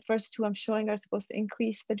the first two I'm showing are supposed to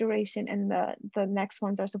increase the duration, and the next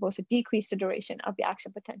ones are supposed to decrease the duration of the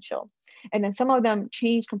action potential. And then some of them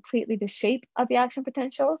change completely the shape of the action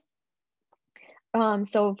potentials.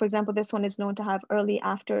 So for example, this one is known to have early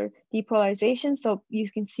after depolarization. So you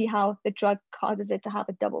can see how the drug causes it to have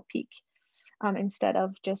a double peak instead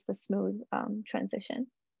of just a smooth transition.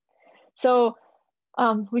 So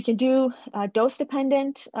We can do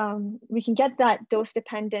dose-dependent. We can get that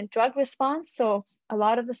dose-dependent drug response. So a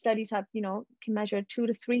lot of the studies have, can measure 2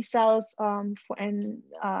 to 3 cells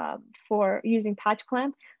for using patch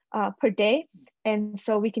clamp per day. And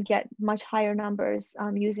so we can get much higher numbers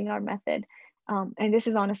using our method. And this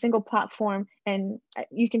is on a single platform. And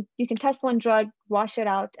you can test one drug, wash it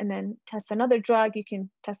out, and then test another drug. You can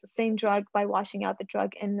test the same drug by washing out the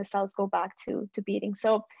drug, and the cells go back to beating.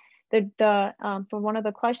 So for one of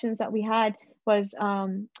the questions that we had was,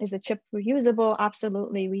 is the chip reusable?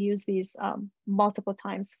 Absolutely, we use these multiple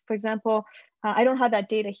times. For example, I don't have that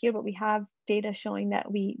data here, but we have data showing that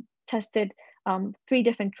we tested 3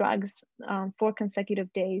 different drugs 4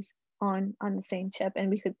 consecutive days on the same chip,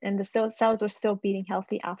 and the cells were still beating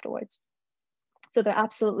healthy afterwards. So they're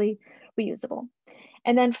absolutely reusable.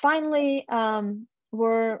 And then finally,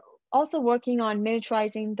 we're also working on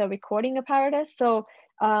miniaturizing the recording apparatus. So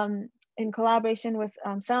in collaboration with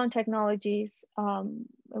Sound Technologies,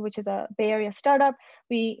 which is a Bay Area startup,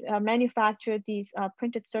 we manufactured these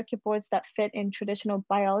printed circuit boards that fit in traditional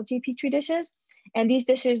biology Petri dishes. And these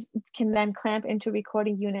dishes can then clamp into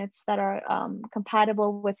recording units that are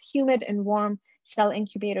compatible with humid and warm cell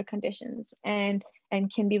incubator conditions, and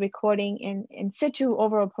can be recording in situ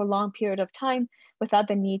over a prolonged period of time without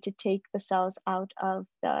the need to take the cells out of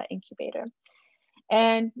the incubator.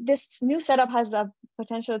 And this new setup has the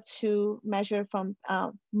potential to measure from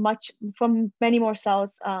many more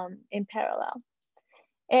cells in parallel.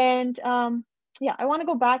 And yeah, I want to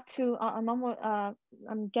go back to,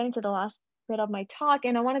 I'm getting to the last bit of my talk,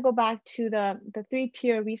 and I want to go back to the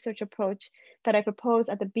 3-tier research approach that I proposed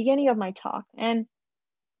at the beginning of my talk. And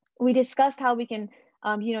we discussed how we can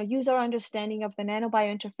use our understanding of the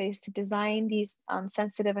nanobiointerface to design these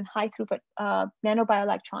sensitive and high throughput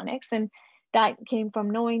nanobioelectronics. And that came from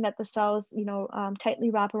knowing that the cells tightly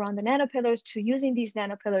wrap around the nanopillars, to using these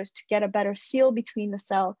nanopillars to get a better seal between the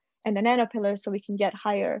cell and the nanopillars, so we can get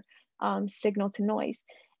higher signal to noise.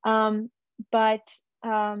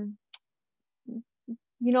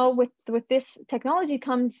 With this technology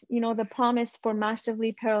comes the promise for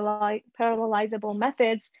massively parallelizable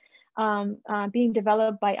methods being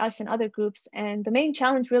developed by us and other groups. And the main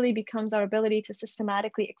challenge really becomes our ability to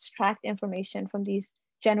systematically extract information from these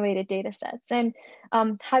generated data sets. And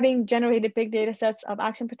having generated big data sets of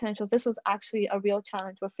action potentials, this was actually a real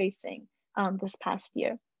challenge we're facing this past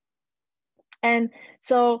year. And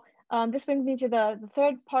so this brings me to the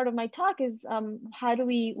third part of my talk, is how do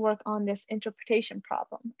we work on this interpretation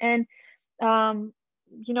problem? And I'm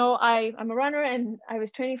a runner, and I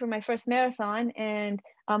was training for my first marathon, and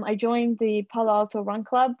I joined the Palo Alto Run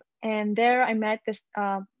Club, and there I met this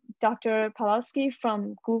Dr. Pawlowski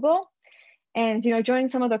from Google. And during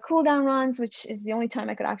some of the cool down runs, which is the only time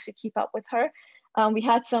I could actually keep up with her, we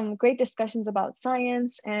had some great discussions about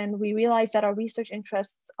science, and we realized that our research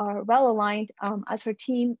interests are well aligned, as her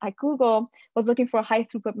team at Google was looking for a high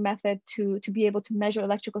throughput method to be able to measure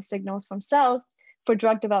electrical signals from cells for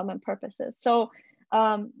drug development purposes. So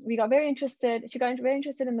she got very interested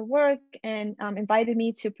in the work, and invited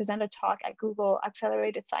me to present a talk at Google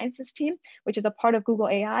Accelerated Sciences team, which is a part of Google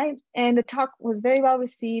AI. And the talk was very well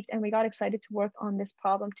received, and we got excited to work on this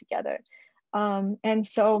problem together. And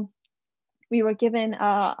so we were given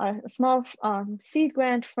a small seed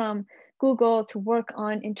grant from Google to work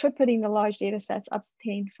on interpreting the large data sets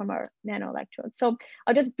obtained from our nanoelectrodes. So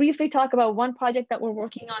I'll just briefly talk about one project that we're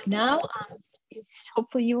working on now.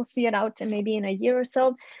 Hopefully you will see it out maybe in a year or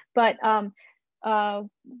so. But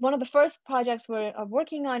one of the first projects we're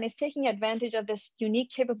working on is taking advantage of this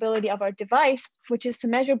unique capability of our device, which is to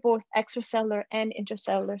measure both extracellular and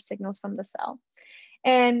intracellular signals from the cell.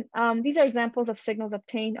 And these are examples of signals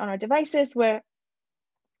obtained on our devices, where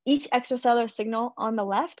each extracellular signal on the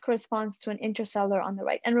left corresponds to an intracellular on the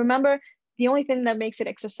right. And remember, the only thing that makes it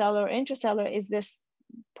extracellular or intracellular is this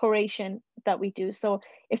poration that we do. So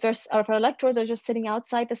if our electrodes are just sitting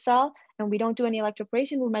outside the cell and we don't do any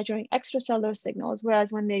electroporation, we're measuring extracellular signals,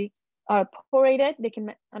 whereas when they are porated, they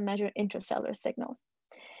can measure intracellular signals.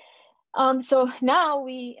 So now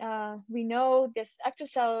we know this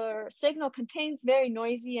extracellular signal contains very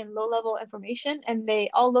noisy and low-level information, and they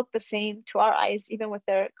all look the same to our eyes, even with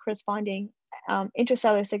their corresponding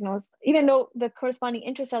intracellular signals, even though the corresponding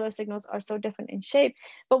intracellular signals are so different in shape.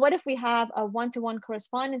 But what if we have a one-to-one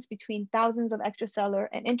correspondence between thousands of extracellular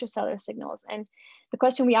and intracellular signals? And the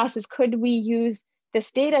question we asked is, could we use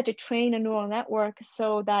this data to train a neural network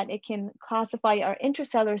so that it can classify our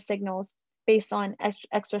intracellular signals based on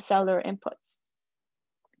extracellular inputs?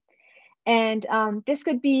 And this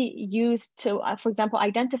could be used to, for example,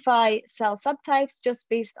 identify cell subtypes just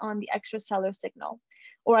based on the extracellular signal.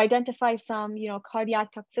 or identify some,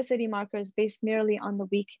 cardiac toxicity markers based merely on the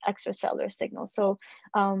weak extracellular signal. So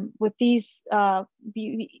with these,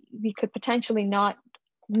 we could potentially not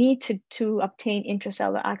need to obtain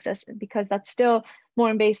intracellular access, because that's still more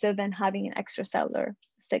invasive than having an extracellular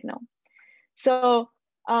signal. So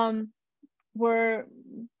we're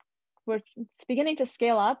beginning to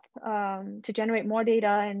scale up to generate more data,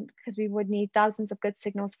 and because we would need thousands of good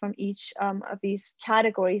signals from each of these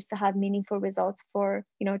categories to have meaningful results for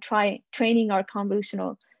training our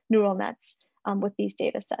convolutional neural nets with these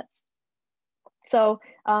data sets. So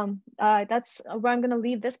that's where I'm going to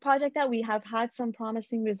leave this project at. We have had some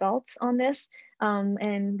promising results on this,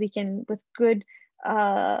 and we can, with good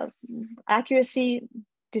accuracy,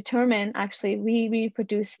 determine actually we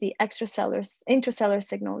reproduce the intracellular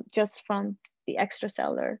signal just from the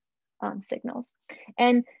extracellular signals.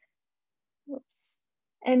 And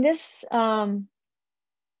this, I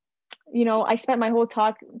spent my whole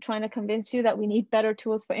talk trying to convince you that we need better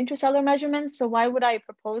tools for intracellular measurements. So why would I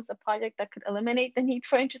propose a project that could eliminate the need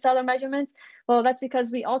for intracellular measurements? Well, that's because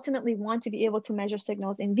we ultimately want to be able to measure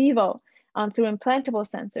signals in vivo through implantable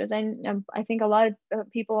sensors. And I think a lot of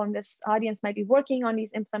people in this audience might be working on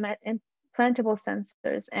these implantable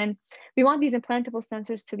sensors. And we want these implantable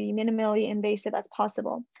sensors to be minimally invasive as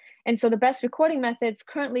possible. And so the best recording methods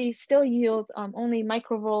currently still yield only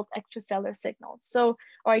microvolt extracellular signals. So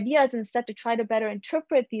our idea is instead to try to better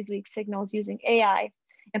interpret these weak signals using AI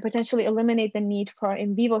and potentially eliminate the need for our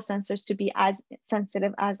in vivo sensors to be as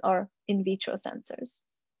sensitive as our in vitro sensors.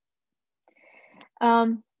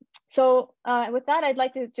 So with that, I'd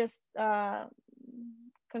like to just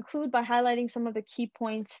conclude by highlighting some of the key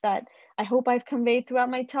points that I hope I've conveyed throughout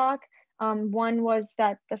my talk. One was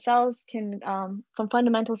that the cells can, from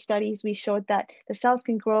fundamental studies, we showed that the cells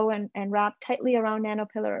can grow and wrap tightly around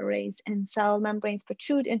nanopillar arrays, and cell membranes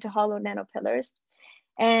protrude into hollow nanopillars.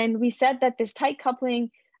 And we said that this tight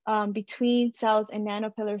coupling between cells and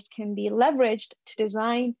nanopillars can be leveraged to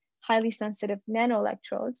design highly sensitive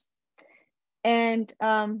nanoelectrodes. And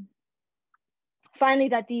finally,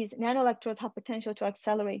 that these nanoelectrodes have potential to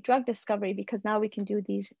accelerate drug discovery, because now we can do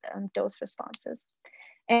these dose responses.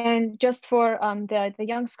 And just for the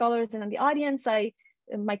young scholars in the audience,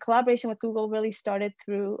 my collaboration with Google really started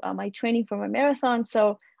through my training from a marathon.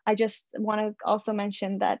 So I just want to also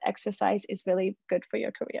mention that exercise is really good for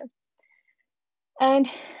your career. And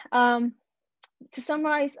to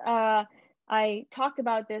summarize, I talked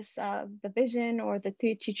about this, the vision or the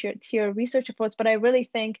three-tier research approach, but I really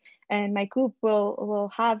think, and my group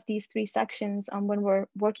will have these three sections when we're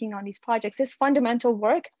working on these projects. This fundamental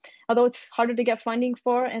work, although it's harder to get funding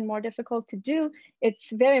for and more difficult to do,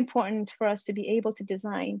 it's very important for us to be able to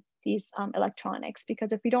design these electronics,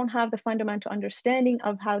 because if we don't have the fundamental understanding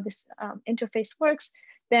of how this interface works,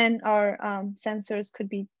 then our sensors could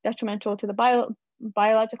be detrimental to the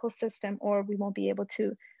biological system, or we won't be able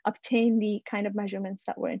to obtain the kind of measurements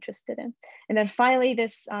that we're interested in. And then finally,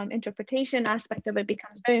 this interpretation aspect of it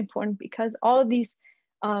becomes very important, because all of these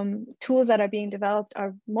tools that are being developed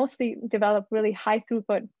are mostly developed really high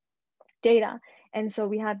throughput data. And so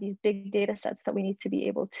we have these big data sets that we need to be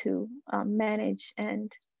able to manage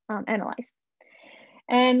and analyze.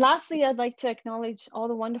 And lastly, I'd like to acknowledge all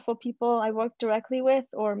the wonderful people I worked directly with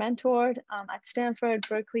or mentored at Stanford,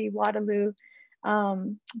 Berkeley, Waterloo,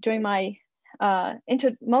 during my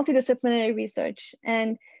multidisciplinary research.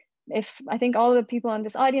 And I think all the people in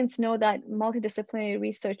this audience know that multidisciplinary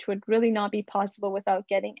research would really not be possible without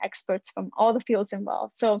getting experts from all the fields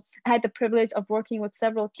involved. So I had the privilege of working with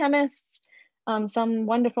several chemists, some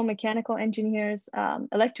wonderful mechanical engineers,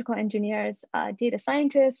 electrical engineers, data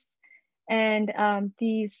scientists, and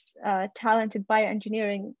these talented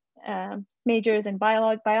bioengineering majors and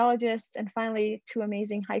biologists, and finally, two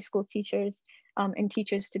amazing high school teachers and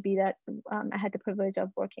teachers to be that I had the privilege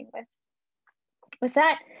of working with. With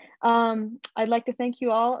that, I'd like to thank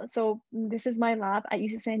you all. So this is my lab at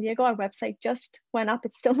UC San Diego. Our website just went up.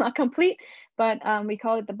 It's still not complete, but we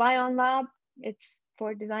call it the Bion Lab. It's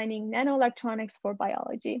for designing nanoelectronics for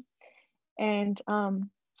biology. And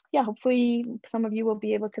yeah, hopefully some of you will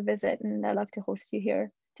be able to visit, and I'd love to host you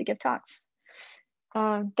here to give talks.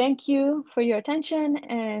 Thank you for your attention,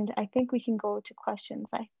 and I think we can go to questions.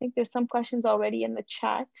 I think there's some questions already in the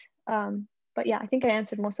chat, but yeah, I think I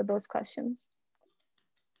answered most of those questions.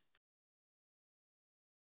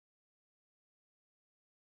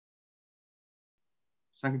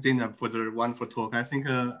 Thank you, Zeinab, for the wonderful talk. I think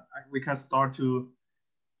we can start to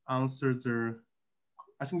answer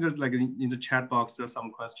I think there's like in the chat box, there's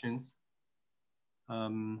some questions.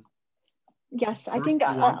 Yes, I think,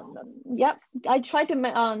 yep, I tried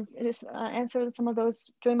to just, answer some of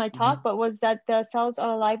those during my talk, but was that the cells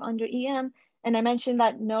are alive under EM. And I mentioned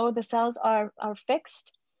that no, the cells are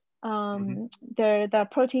fixed. The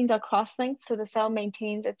proteins are cross-linked, so the cell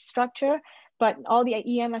maintains its structure, but all the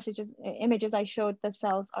EM images I showed, the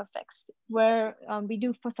cells are fixed. Where we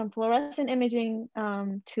do for some fluorescent imaging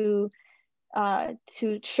to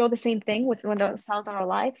show the same thing with when the cells are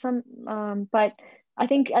alive. But I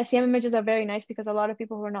think SEM images are very nice because a lot of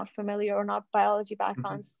people who are not familiar or not biology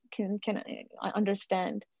backgrounds can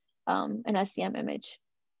understand an SEM image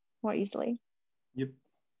more easily. Yep.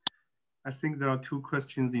 I think there are two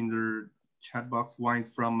questions in the chat box. One is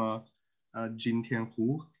from Jintian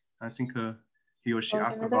Hu. I think he or she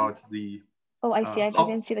asked about the... Oh, I see. I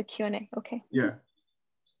didn't see the Q&A. Okay. Yeah.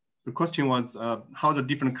 The question was how the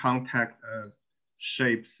different contact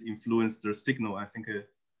shapes influence the signal. I think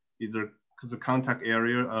either because the contact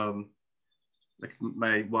area like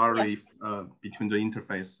may vary between the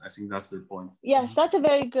interface. I think that's the point. Yes, that's a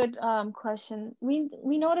very good question. We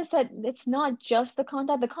noticed that it's not just the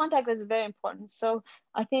contact. The contact is very important. So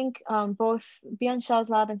I think both Bian Xiao's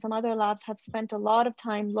lab and some other labs have spent a lot of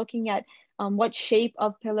time looking at what shape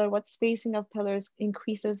of pillar, what spacing of pillars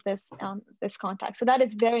increases this contact. So that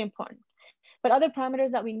is very important. But other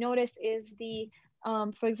parameters that we noticed is the,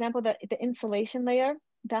 for example, the insulation layer,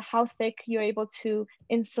 how thick you're able to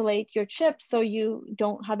insulate your chip so you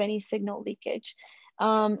don't have any signal leakage.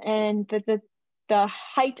 And the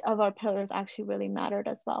height of our pillars actually really mattered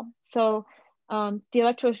as well. So the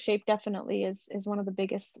electrode shape definitely is one of the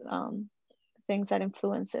biggest things that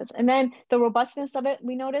influences. And then the robustness of it,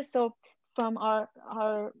 we noticed. So from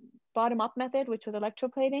our bottom-up method, which was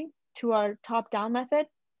electroplating, to our top-down method,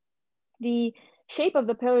 the shape of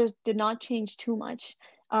the pillars did not change too much.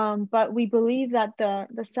 But we believe that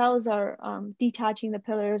the cells are detaching the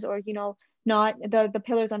pillars, or not the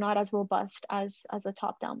pillars are not as robust as a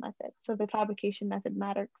top-down method. So the fabrication method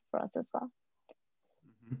mattered for us as well.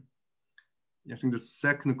 I think the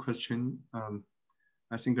second question,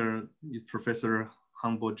 I think there is Professor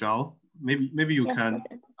Hangbo Zhao. Maybe you can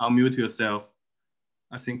unmute yourself.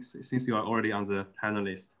 I think since you are already on the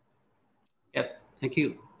panelist. Yeah, thank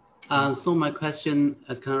you. So my question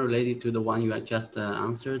is kind of related to the one you had just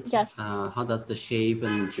answered. Yes. How does the shape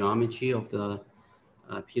and geometry of the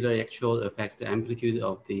pillar electrode affects the amplitude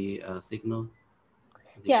of the signal?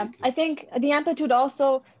 I think the amplitude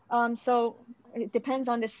also, so it depends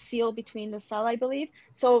on the seal between the cell, I believe.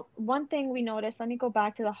 So one thing we noticed, let me go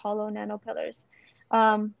back to the hollow nanopillars.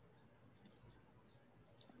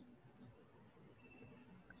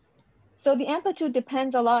 So the amplitude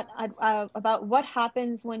depends a lot about what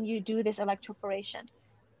happens when you do this electroporation.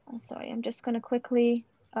 Sorry, I'm just going to quickly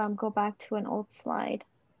go back to an old slide.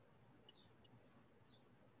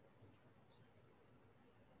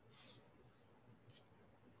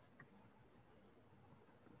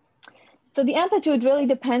 So the amplitude really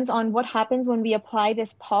depends on what happens when we apply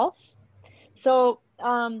this pulse. So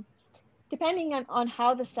depending on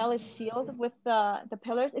how the cell is sealed with the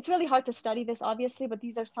pillars, it's really hard to study this, obviously, but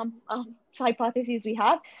these are some hypotheses we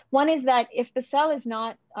have. One is that if the cell is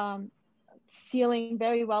not sealing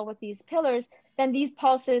very well with these pillars, then these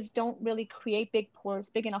pulses don't really create big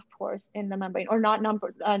enough pores in the membrane, or not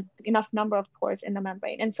enough number of pores in the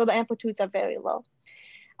membrane. And so the amplitudes are very low.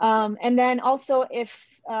 And then also if,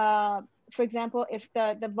 for example, if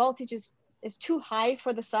the voltage is too high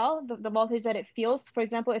for the cell, the voltage that it feels, for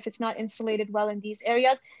example, if it's not insulated well in these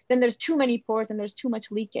areas, then there's too many pores and there's too much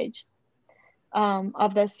leakage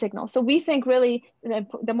of the signal. So we think really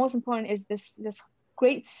the most important is this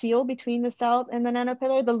great seal between the cell and the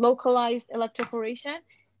nanopillar, the localized electroporation,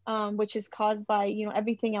 which is caused by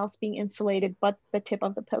everything else being insulated but the tip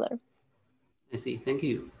of the pillar. I see, thank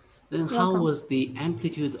you. Then how was the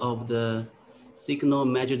amplitude of the signal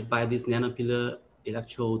measured by this nanopillar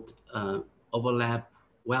electrode overlap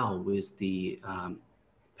well with the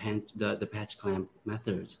patch clamp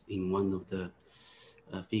method in one of the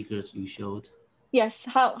figures you showed? Yes,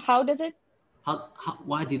 how does it?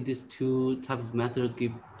 Why did these two types of methods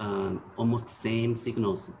give almost the same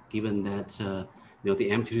signals, given that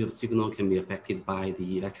the amplitude of the signal can be affected by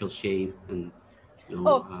the electrode shape and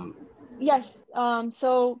yes.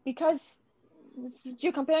 So because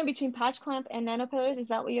you're comparing between patch clamp and nanopillars, is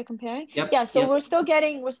that what you're comparing? Yep. Yeah. So yep. we're still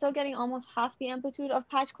getting almost half the amplitude of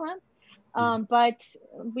patch clamp, but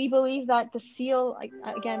we believe that the seal,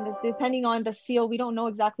 again, depending on the seal, we don't know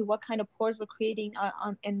exactly what kind of pores we're creating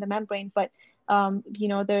in the membrane, but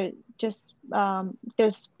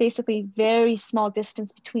there's basically very small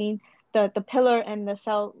distance between the pillar and the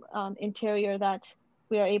cell interior that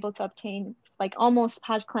we are able to obtain like almost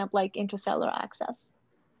patch clamp-like intracellular access.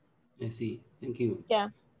 I see. Thank you. Yeah,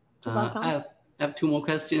 you're welcome. I have two more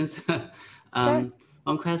questions. Sure.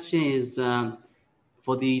 One question is,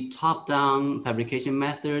 for the top-down fabrication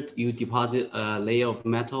method, you deposit a layer of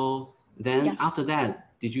metal. Then Yes. after that,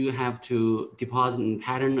 did you have to deposit and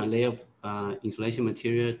pattern a layer of insulation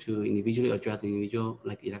material to individually address the individual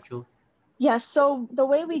like electrode? Yes. So the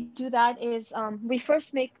way we do that is we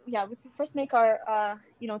first make our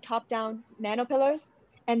top-down nanopillars,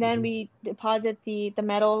 and then we deposit the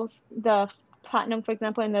metals, the platinum, for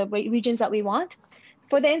example, in the regions that we want.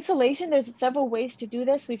 For the insulation, there's several ways to do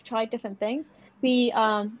this. We've tried different things.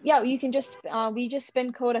 You can just we just spin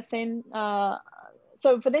coat a thin. So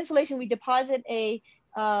for the insulation, we deposit a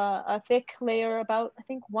thick layer, about I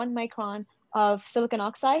think 1 micron of silicon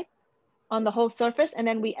oxide on the whole surface, and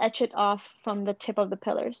then we etch it off from the tip of the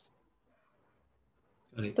pillars.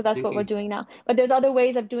 So that's what we're doing now. But there's other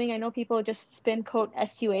ways of doing. I know people just spin coat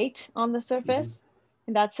S2E8 on the surface,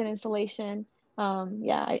 and that's an insulation.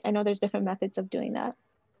 I know there's different methods of doing that.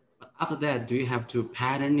 After that, do you have to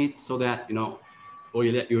pattern it so that all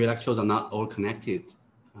your electrodes are not all connected?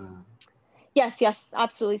 Yes,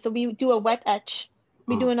 absolutely. So we do a wet etch.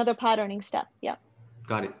 We do another patterning step. Yeah.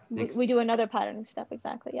 Got it. Thanks. We do another patterning step.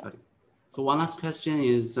 Exactly. Yeah. So one last question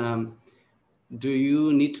is, do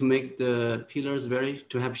you need to make the pillars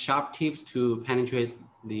to have sharp tips to penetrate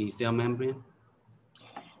the cell membrane?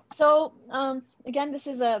 So again, this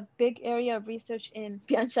is a big area of research in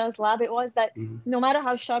Biancha's lab. It was that no matter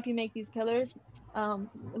how sharp you make these pillars,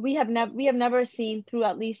 we have never seen through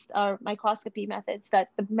at least our microscopy methods that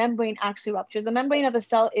the membrane actually ruptures. The membrane of a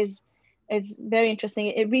cell is very interesting.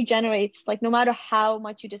 It regenerates, like no matter how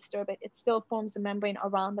much you disturb it, it still forms a membrane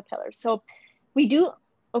around the pillar. So we do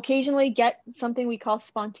occasionally get something we call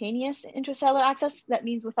spontaneous intracellular access. That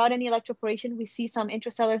means without any electroporation, we see some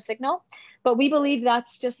intracellular signal, but we believe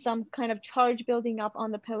that's just some kind of charge building up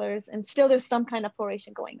on the pillars, and still there's some kind of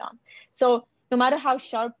poration going on. So no matter how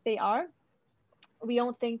sharp they are, we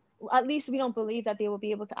don't believe that they will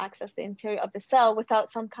be able to access the interior of the cell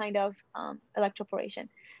without some kind of electroporation.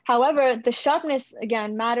 However, the sharpness,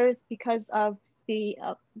 again, matters because of the,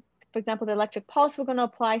 for example, the electric pulse we're going to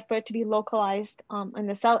apply for it to be localized in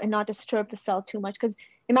the cell and not disturb the cell too much. Because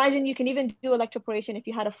imagine you can even do electroporation if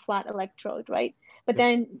you had a flat electrode, right? But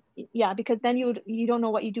then, because then you don't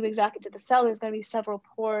know what you do exactly to the cell. There's going to be several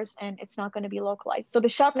pores and it's not going to be localized. So the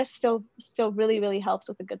sharpness still really, really helps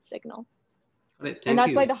with a good signal. And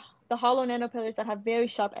that's why the hollow nanopillars that have very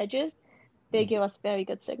sharp edges, they give us very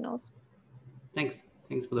good signals. Thanks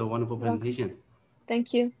for the wonderful presentation.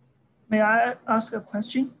 Thank you. May I ask a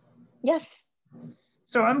question? Yes.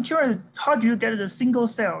 So I'm curious, how do you get the single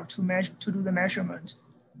cell to do the measurement?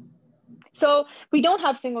 So we don't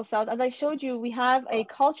have single cells. As I showed you, we have a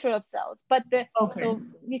culture of cells, but so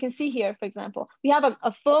you can see here, for example, we have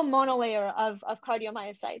a full monolayer of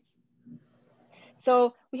cardiomyocytes.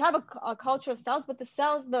 So we have a culture of cells, but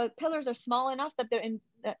the pillars are small enough that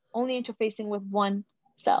they're only interfacing with one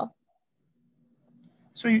cell.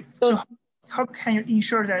 So how can you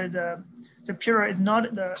ensure that the pillar is not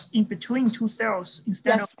in between two cells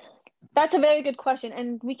instead of? That's a very good question,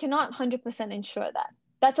 and we cannot 100% ensure that.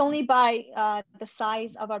 That's only by the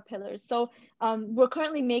size of our pillars. So we're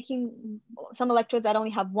currently making some electrodes that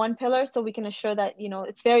only have one pillar, so we can assure that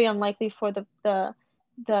it's very unlikely for the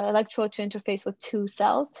electrode to interface with two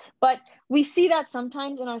cells. But we see that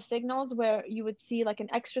sometimes in our signals where you would see like an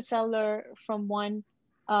extracellular from one,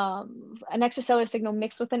 an extracellular signal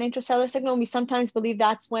mixed with an intracellular signal. We sometimes believe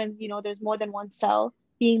that's when there's more than one cell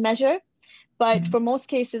being measured. But for most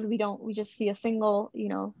cases, we just see a single,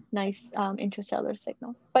 nice intracellular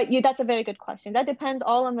signal. But that's a very good question. That depends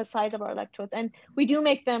all on the size of our electrodes. And we do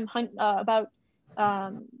make them about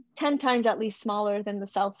 10 times at least smaller than the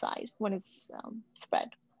cell size when it's spread.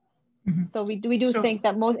 So we do think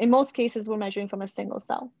that in most cases, we're measuring from a single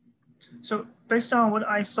cell. So based on what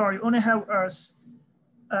I saw, you only have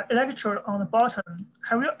an electrode on the bottom.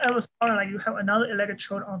 Have you ever thought like you have another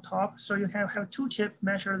electrode on top, so you can have two chips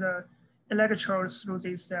measure the electrodes through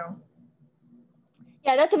this cell?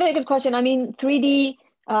 Yeah, that's a very good question. I mean, 3D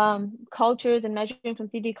cultures and measuring from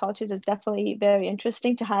 3D cultures is definitely very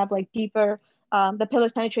interesting to have like deeper, the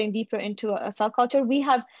pillars penetrating deeper into a cell culture. We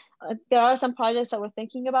have, there are some projects that we're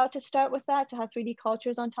thinking about to start with that, to have 3D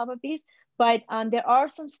cultures on top of these. But there are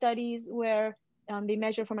some studies where they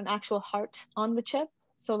measure from an actual heart on the chip.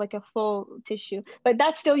 So like a full tissue, but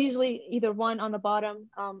that's still usually either one on the bottom.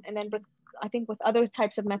 And then I think with other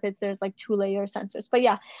types of methods, there's like 2-layer sensors. But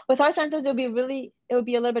yeah, with our sensors, it would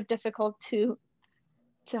be a little bit difficult to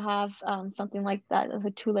to have something like that, a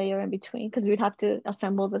 2-layer in between, because we'd have to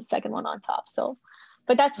assemble the second one on top. So,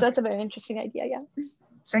 but that's a very interesting idea. Yeah.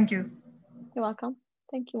 Thank you. You're welcome.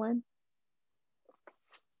 Thank you, Warren.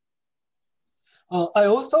 I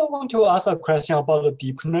also want to ask a question about the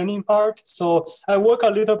deep learning part. So I work a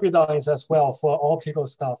little bit on it as well for optical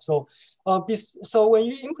stuff. So, so when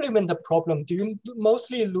you implement the problem, do you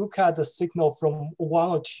mostly look at the signal from 1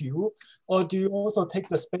 or 2, or do you also take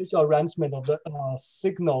the spatial arrangement of the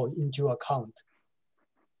signal into account?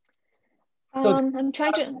 I'm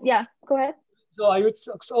trying to, yeah, go ahead. So are you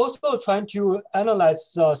also trying to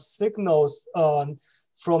analyze the signals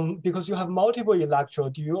from, because you have multiple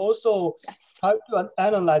electrodes, do you also try to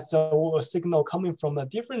analyze the signal coming from a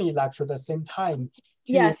different electrode at the same time?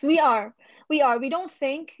 Yes, we are. We don't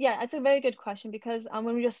think, yeah, that's a very good question, because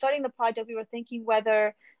when we were starting the project, we were thinking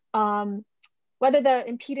whether the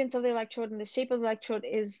impedance of the electrode and the shape of the electrode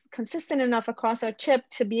is consistent enough across our chip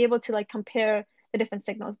to be able to like compare the different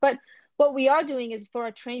signals. But what we are doing is, for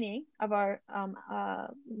our training of our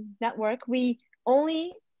network, we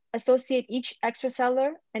only associate each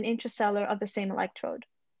extracellular and intracellular of the same electrode.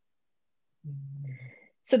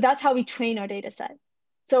 So that's how we train our data set.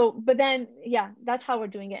 So, but then, yeah, that's how we're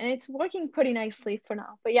doing it. And it's working pretty nicely for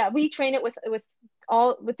now. But yeah, we train it with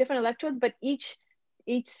different electrodes, but each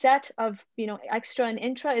set of, you know, extra and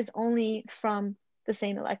intra is only from the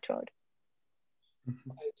same electrode.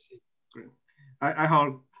 Great. I have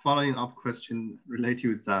a following up question related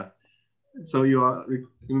with that. So you are,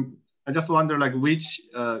 I just wonder, like, which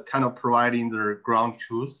kind of providing the ground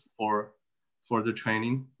truth for the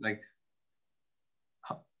training, like,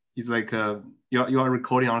 it's like you are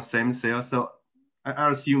recording on the same cell. So I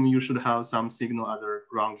assume you should have some signal other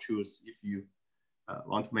ground truth if you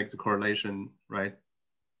want to make the correlation, right?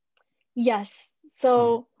 Yes.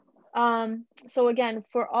 So so again,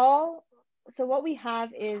 so what we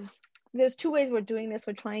have is, there's 2 ways we're doing this.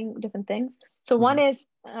 We're trying different things. So one is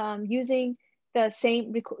using the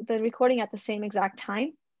recording at the same exact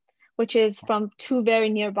time, which is from 2 very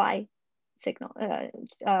nearby signal,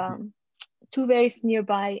 2 very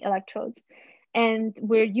nearby electrodes. And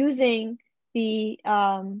we're using the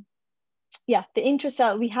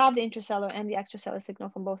intracellular, we have the intracellular and the extracellular signal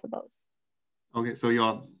from both of those. Okay, so you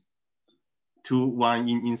are one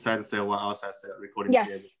inside the cell, one outside the cell recording.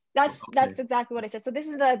 Yes, that's exactly what I said. So this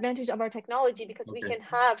is the advantage of our technology, because we can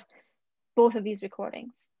have both of these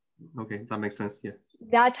recordings. Okay, that makes sense. Yeah.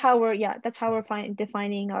 That's how we're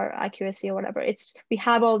defining our accuracy or whatever. We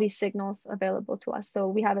have all these signals available to us. So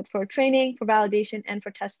we have it for training, for validation, and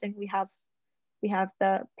for testing. We have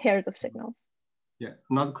the pairs of signals. Yeah.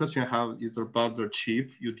 Another question I have is about the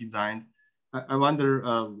chip you designed. I wonder,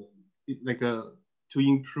 to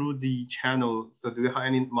improve the channel. So do you have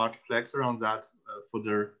any multiplexer on that for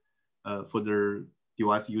the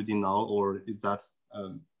device using now, or is that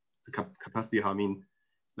the capacity? I mean,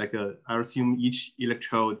 like I assume each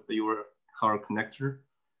electrode you have a connector.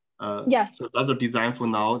 Yes. So that's the design for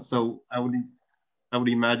now. So I would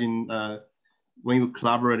imagine when you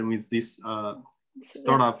collaborate with this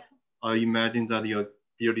startup, I imagine that you're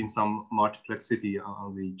building some multiplexity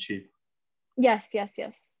on the chip. Yes.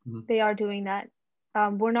 They are doing that.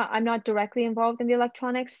 I'm not directly involved in the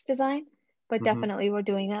electronics design, but definitely we're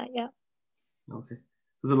doing that. Yeah. Okay.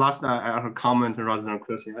 So the last I have a comment rather than a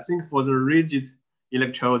question. I think for the rigid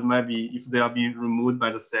electrode, maybe if they are being removed by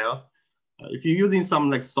the cell, if you're using some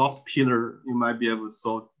like soft pillar, you might be able to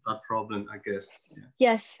solve that problem, I guess. Yeah.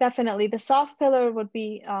 Yes, definitely. The soft pillar would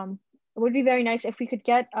be very nice if we could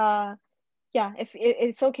get if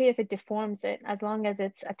it's okay if it deforms it, as long as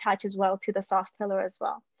it attaches well to the soft pillar as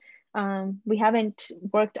well. We haven't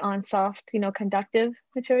worked on soft, conductive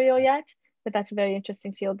material yet, but that's a very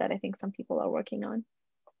interesting field that I think some people are working on.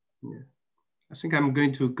 Yeah. I think I'm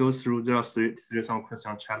going to go through, there's some questions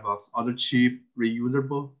on chat box. Are the chip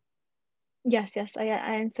reusable? Yes, I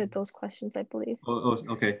answered those questions, I believe. Oh,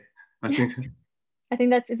 okay. I think I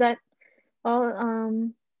think is that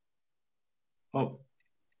all?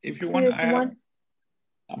 If you want, I have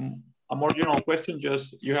a more general question.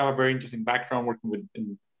 Just, you have a very interesting background working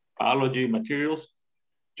in biology materials.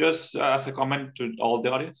 Just as a comment to all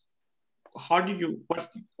the audience, what do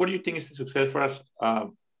you think is the success for us?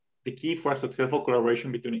 The key for a successful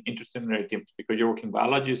collaboration between interdisciplinary teams, because you're working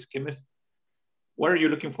biologists, chemists. What are you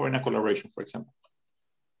looking for in a collaboration, for example?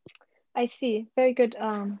 I see. Very good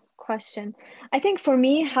question. I think for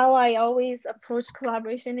me, how I always approach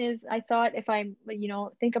collaboration is, I thought if I,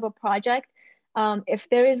 think of a project, if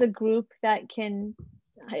there is a group that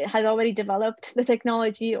has already developed the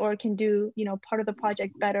technology or can do, part of the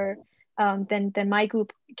project better than my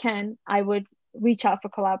group can, I would reach out for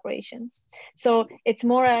collaborations. So it's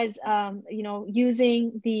more as, you know,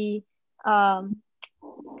 using the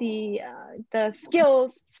skill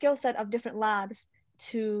set of different labs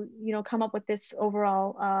to, you know, come up with this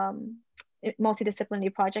overall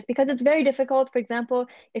multidisciplinary project, because it's very difficult. For example,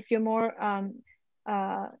 if you're more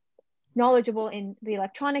knowledgeable in the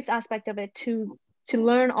electronics aspect of it, to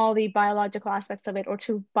learn all the biological aspects of it, or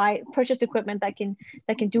to purchase equipment that can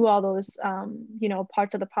do all those you know,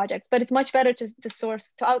 parts of the projects. But it's much better to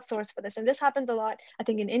outsource for this, and this happens a lot, I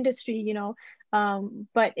think, in industry, you know,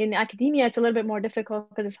 but in academia it's a little bit more difficult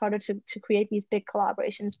because it's harder to create these big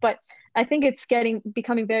collaborations. But I think it's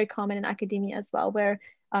becoming very common in academia as well, where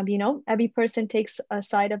you know, every person takes a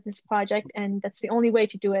side of this project, and that's the only way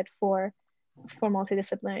to do it for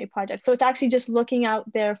multidisciplinary projects. So it's actually just looking out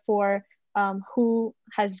there for who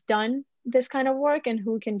has done this kind of work and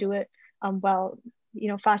who can do it well, you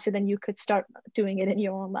know, faster than you could start doing it in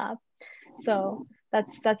your own lab. So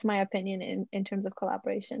that's my opinion in terms of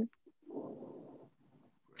collaboration.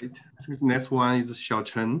 Great. I think the next one is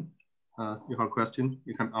Xiaochen. You have a question?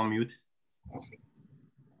 You can unmute.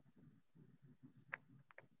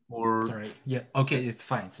 Or sorry, yeah, okay, it's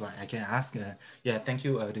fine, I can ask. Yeah, thank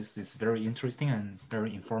you. This is very interesting and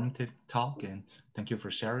very informative talk, and thank you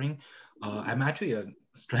for sharing. I'm actually a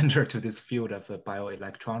stranger to this field of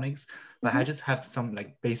bioelectronics, but I just have some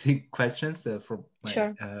like basic questions from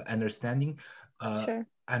my understanding.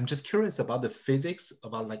 I'm just curious about the physics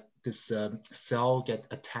about like this cell get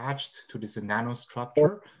attached to this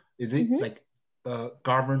nanostructure. Is it like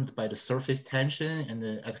governed by the surface tension and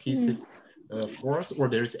the adhesive force, or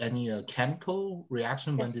there's any chemical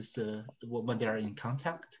reaction when this when they are in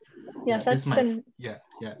contact? Yes, this might,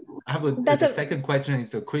 I have the second question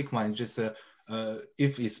is a quick one. Just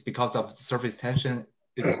if it's because of surface tension,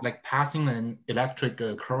 is it like passing an electric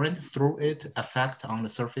current through it affect on the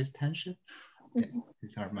surface tension? Yeah,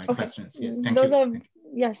 these are my questions. Yeah, thank those you. Are,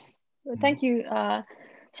 yes, thank you,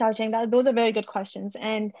 Xiaocheng. Those are very good questions,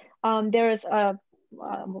 and there is a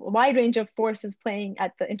wide range of forces playing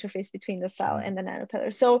at the interface between the cell and the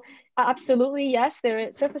nanopillar. So absolutely, yes,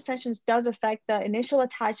 surface tensions does affect the initial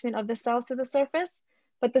attachment of the cells to the surface,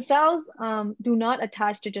 but the cells do not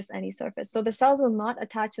attach to just any surface. So the cells will not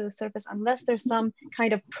attach to the surface unless there's some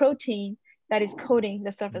kind of protein that is coating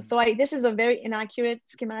the surface. So this is a very inaccurate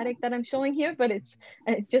schematic that I'm showing here, but it's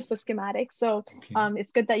just a schematic. So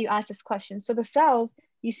it's good that you asked this question. So the cells,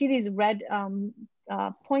 you see these red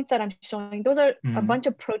points that I'm showing, those are a bunch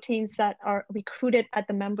of proteins that are recruited at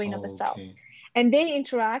the membrane of the cell. And they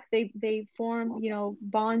interact, they form, you know,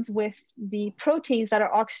 bonds with the proteins that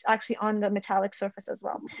are actually on the metallic surface as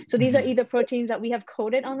well. So these are either proteins that we have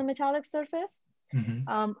coated on the metallic surface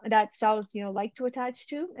that cells, you know, like to attach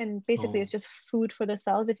to. And basically it's just food for the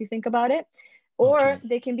cells if you think about it. Or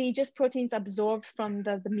they can be just proteins absorbed from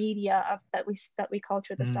the media that we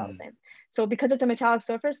culture the cells in. So because it's a metallic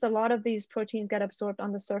surface, a lot of these proteins get absorbed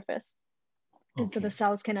on the surface. And so the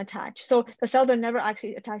cells can attach. So the cells are never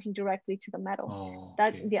actually attaching directly to the metal.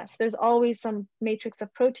 Yes, there's always some matrix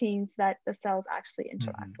of proteins that the cells actually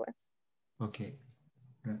interact with. Okay.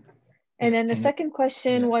 And then the second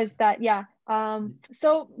question was that,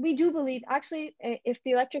 so we do believe actually if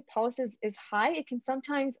the electric pulse is high, it can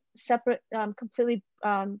sometimes completely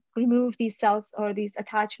remove these cells or these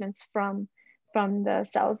attachments from the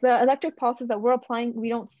cells. The electric pulses that we're applying, we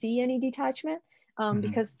don't see any detachment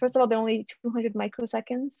because first of all, they're only 200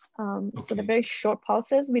 microseconds. So they're very short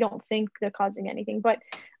pulses. We don't think they're causing anything, but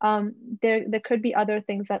there could be other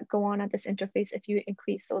things that go on at this interface if you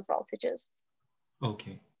increase those voltages.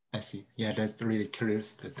 Okay. I see. Yeah, that's really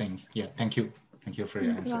curious the things. Yeah, thank you. Thank you for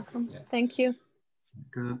your answer. You're welcome. Thank you.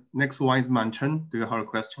 Good. Next one is Manchen. Do you have a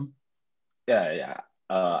question? I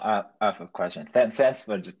have a question. Thanks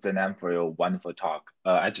for Zeinab for your wonderful talk.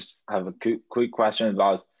 I just have a quick question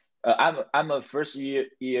about. I'm a first year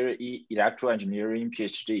electrical engineering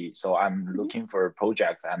PhD, so I'm looking for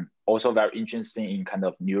projects. I'm also very interested in kind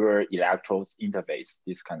of neural electrodes interface,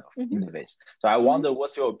 this kind of interface. So I wonder,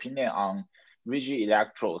 what's your opinion on rigid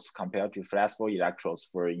electrodes compared to flexible electrodes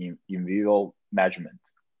for in vivo measurement?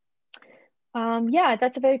 Yeah,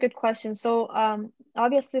 that's a very good question. So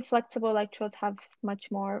obviously flexible electrodes have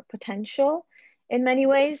much more potential in many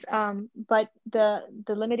ways, but the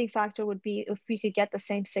limiting factor would be if we could get the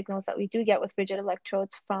same signals that we do get with rigid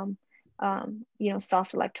electrodes from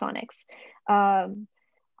soft electronics.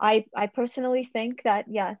 I personally think that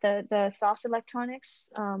the soft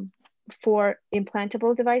electronics for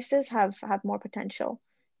implantable devices have more potential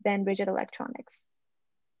than rigid electronics,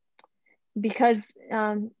 because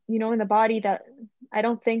in the body that I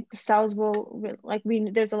don't think the cells will, like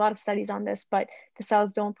there's a lot of studies on this, but the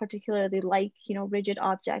cells don't particularly like, you know, rigid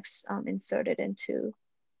objects inserted into,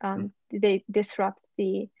 they disrupt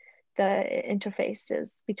the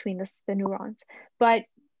interfaces between the neurons. But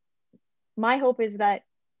my hope is that,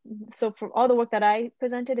 so for all the work that I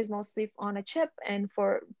presented is mostly on a chip and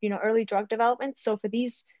for, you know, early drug development. So for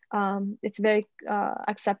these, it's very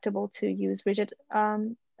acceptable to use rigid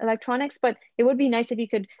electronics, but it would be nice if you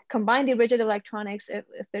could combine the rigid electronics if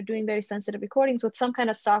they're doing very sensitive recordings with some kind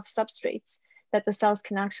of soft substrates that the cells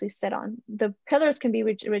can actually sit on. The pillars can be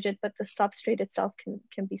rigid, but the substrate itself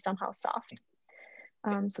can be somehow soft.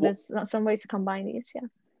 So there's some ways to combine these, yeah.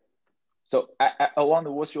 So I wonder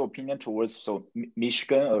what's your opinion towards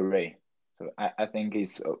Michigan array? So I think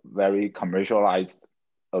it's a very commercialized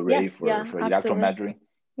array for electron measuring,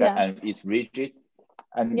 and it's rigid,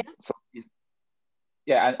 and so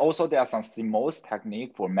and also there are some CMOS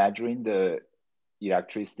technique for measuring the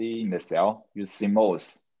electricity in the cell. Use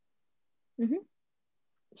CMOS.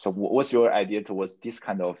 So what's your idea towards this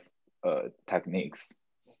kind of techniques?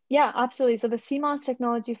 Yeah, absolutely. So the CMOS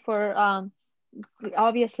technology for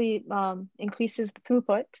obviously increases the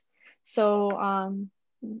throughput. So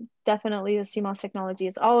definitely the CMOS technology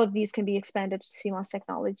is, all of these can be expanded to CMOS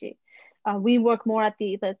technology. We work more at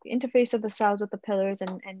the interface of the cells with the pillars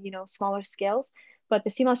and you know, smaller scales, but the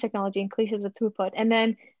CMOS technology increases the throughput. And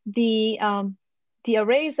then the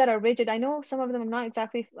arrays that are rigid, I know some of them, I'm not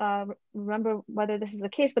exactly remember whether this is the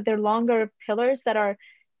case, but they're longer pillars that are,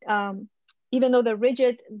 even though they're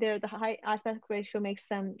rigid, the high aspect ratio makes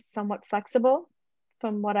them somewhat flexible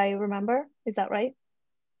from what I remember. Is that right?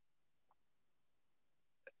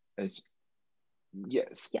 Yes.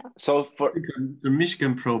 Yeah. So for the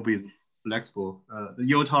Michigan probe is flexible. The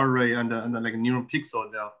Utah array and the like neural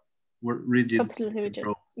pixel, they were rigid. Completely rigid.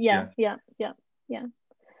 Yeah.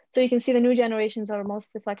 So you can see the new generations are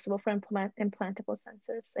mostly flexible for implantable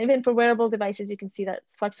sensors. Even for wearable devices, you can see that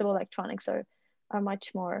flexible electronics are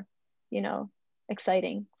much more, you know,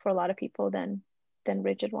 exciting for a lot of people than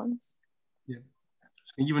rigid ones. Yeah.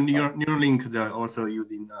 Even Neuralink, they're also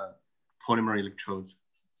using polymer electrodes.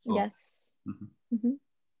 So. Yes.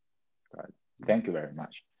 Thank you very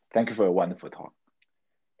much. Thank you for a wonderful talk.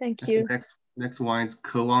 Thank you. Next one is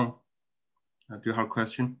Ke Wang. Do you have a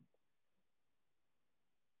question?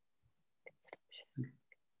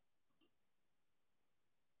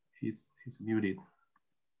 He's muted.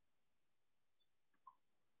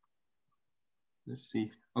 Let's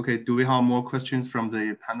see. Okay, do we have more questions from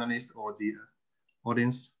the panelists or the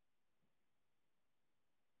audience?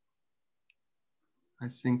 I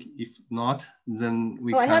think if not, then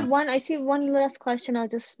we can. I have one. I see one last question. I'll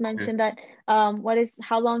just mention that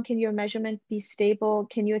how long can your measurement be stable?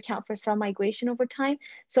 Can you account for cell migration over time?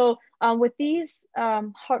 So with these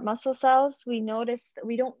heart muscle cells, we noticed that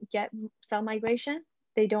we don't get cell migration.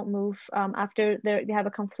 They don't move after they have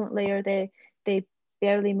a confluent layer. They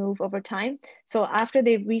barely move over time. So after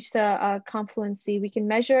they've reached a confluency, we can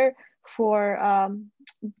measure for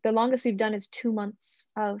the longest we've done is 2 months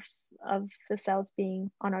of the cells being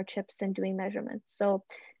on our chips and doing measurements. So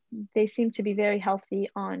they seem to be very healthy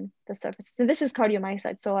on the surface. So this is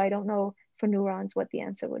cardiomyocytes, so I don't know for neurons what the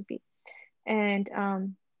answer would be. And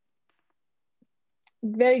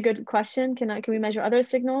very good question. Can we measure other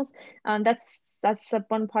signals? That's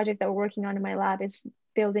one project that we're working on in my lab, is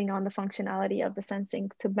building on the functionality of the sensing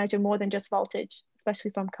to measure more than just voltage, especially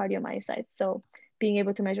from cardiomyocytes. So being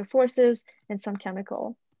able to measure forces and some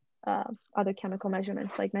chemical, other chemical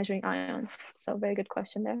measurements like measuring ions. So very good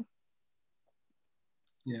question there.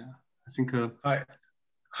 Yeah, I think. Hi,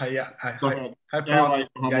 Prof.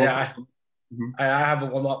 Mm-hmm. I have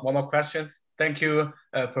one more question. Thank you,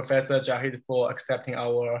 Professor Jahed, for accepting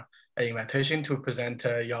our invitation to present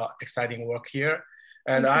your exciting work here.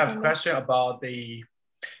 And I have a question about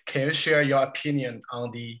can you share your opinion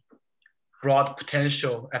on the broad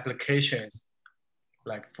potential applications,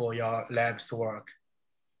 like for your lab's work?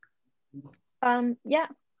 Yeah,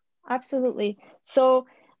 absolutely. So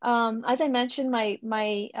as I mentioned,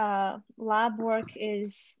 my lab work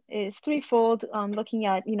is threefold, looking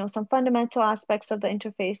at some fundamental aspects of the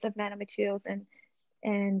interface of nanomaterials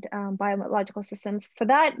and biological systems. For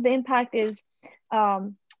that, the impact is,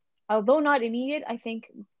 although not immediate, I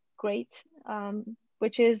think great,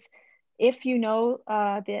 which is if you know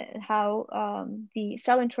how the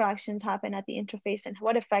cell interactions happen at the interface and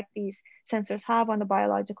what effect these sensors have on the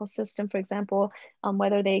biological system, for example,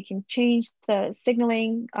 whether they can change the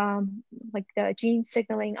signaling, like the gene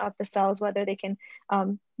signaling of the cells, whether they can,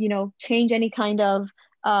 change any kind of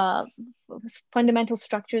fundamental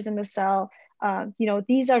structures in the cell.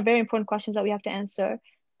 These are very important questions that we have to answer.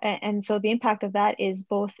 And so the impact of that is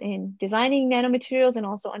both in designing nanomaterials and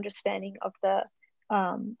also understanding of the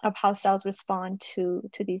of how cells respond to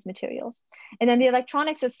these materials. And then the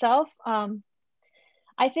electronics itself,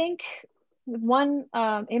 I think one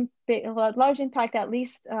large impact, at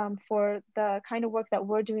least for the kind of work that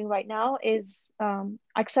we're doing right now, is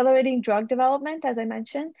accelerating drug development, as I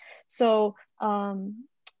mentioned. So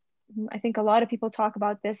I think a lot of people talk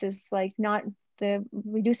about this as like not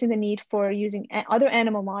reducing the need for using other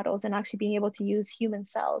animal models and actually being able to use human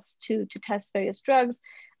cells to test various drugs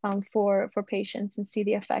for patients and see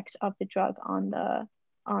the effect of the drug on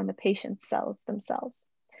the patient's cells themselves.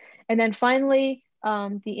 And then finally,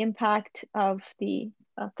 the impact of the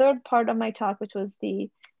third part of my talk, which was the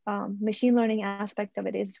machine learning aspect of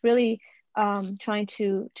it, is really trying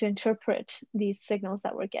to interpret these signals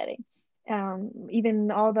that we're getting. Even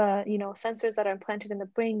all the sensors that are implanted in the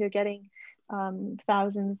brain, they're getting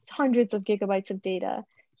thousands, hundreds of gigabytes of data,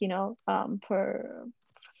 per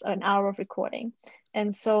an hour of recording.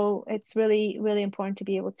 And so it's really, really important to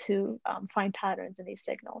be able to find patterns in these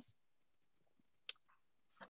signals.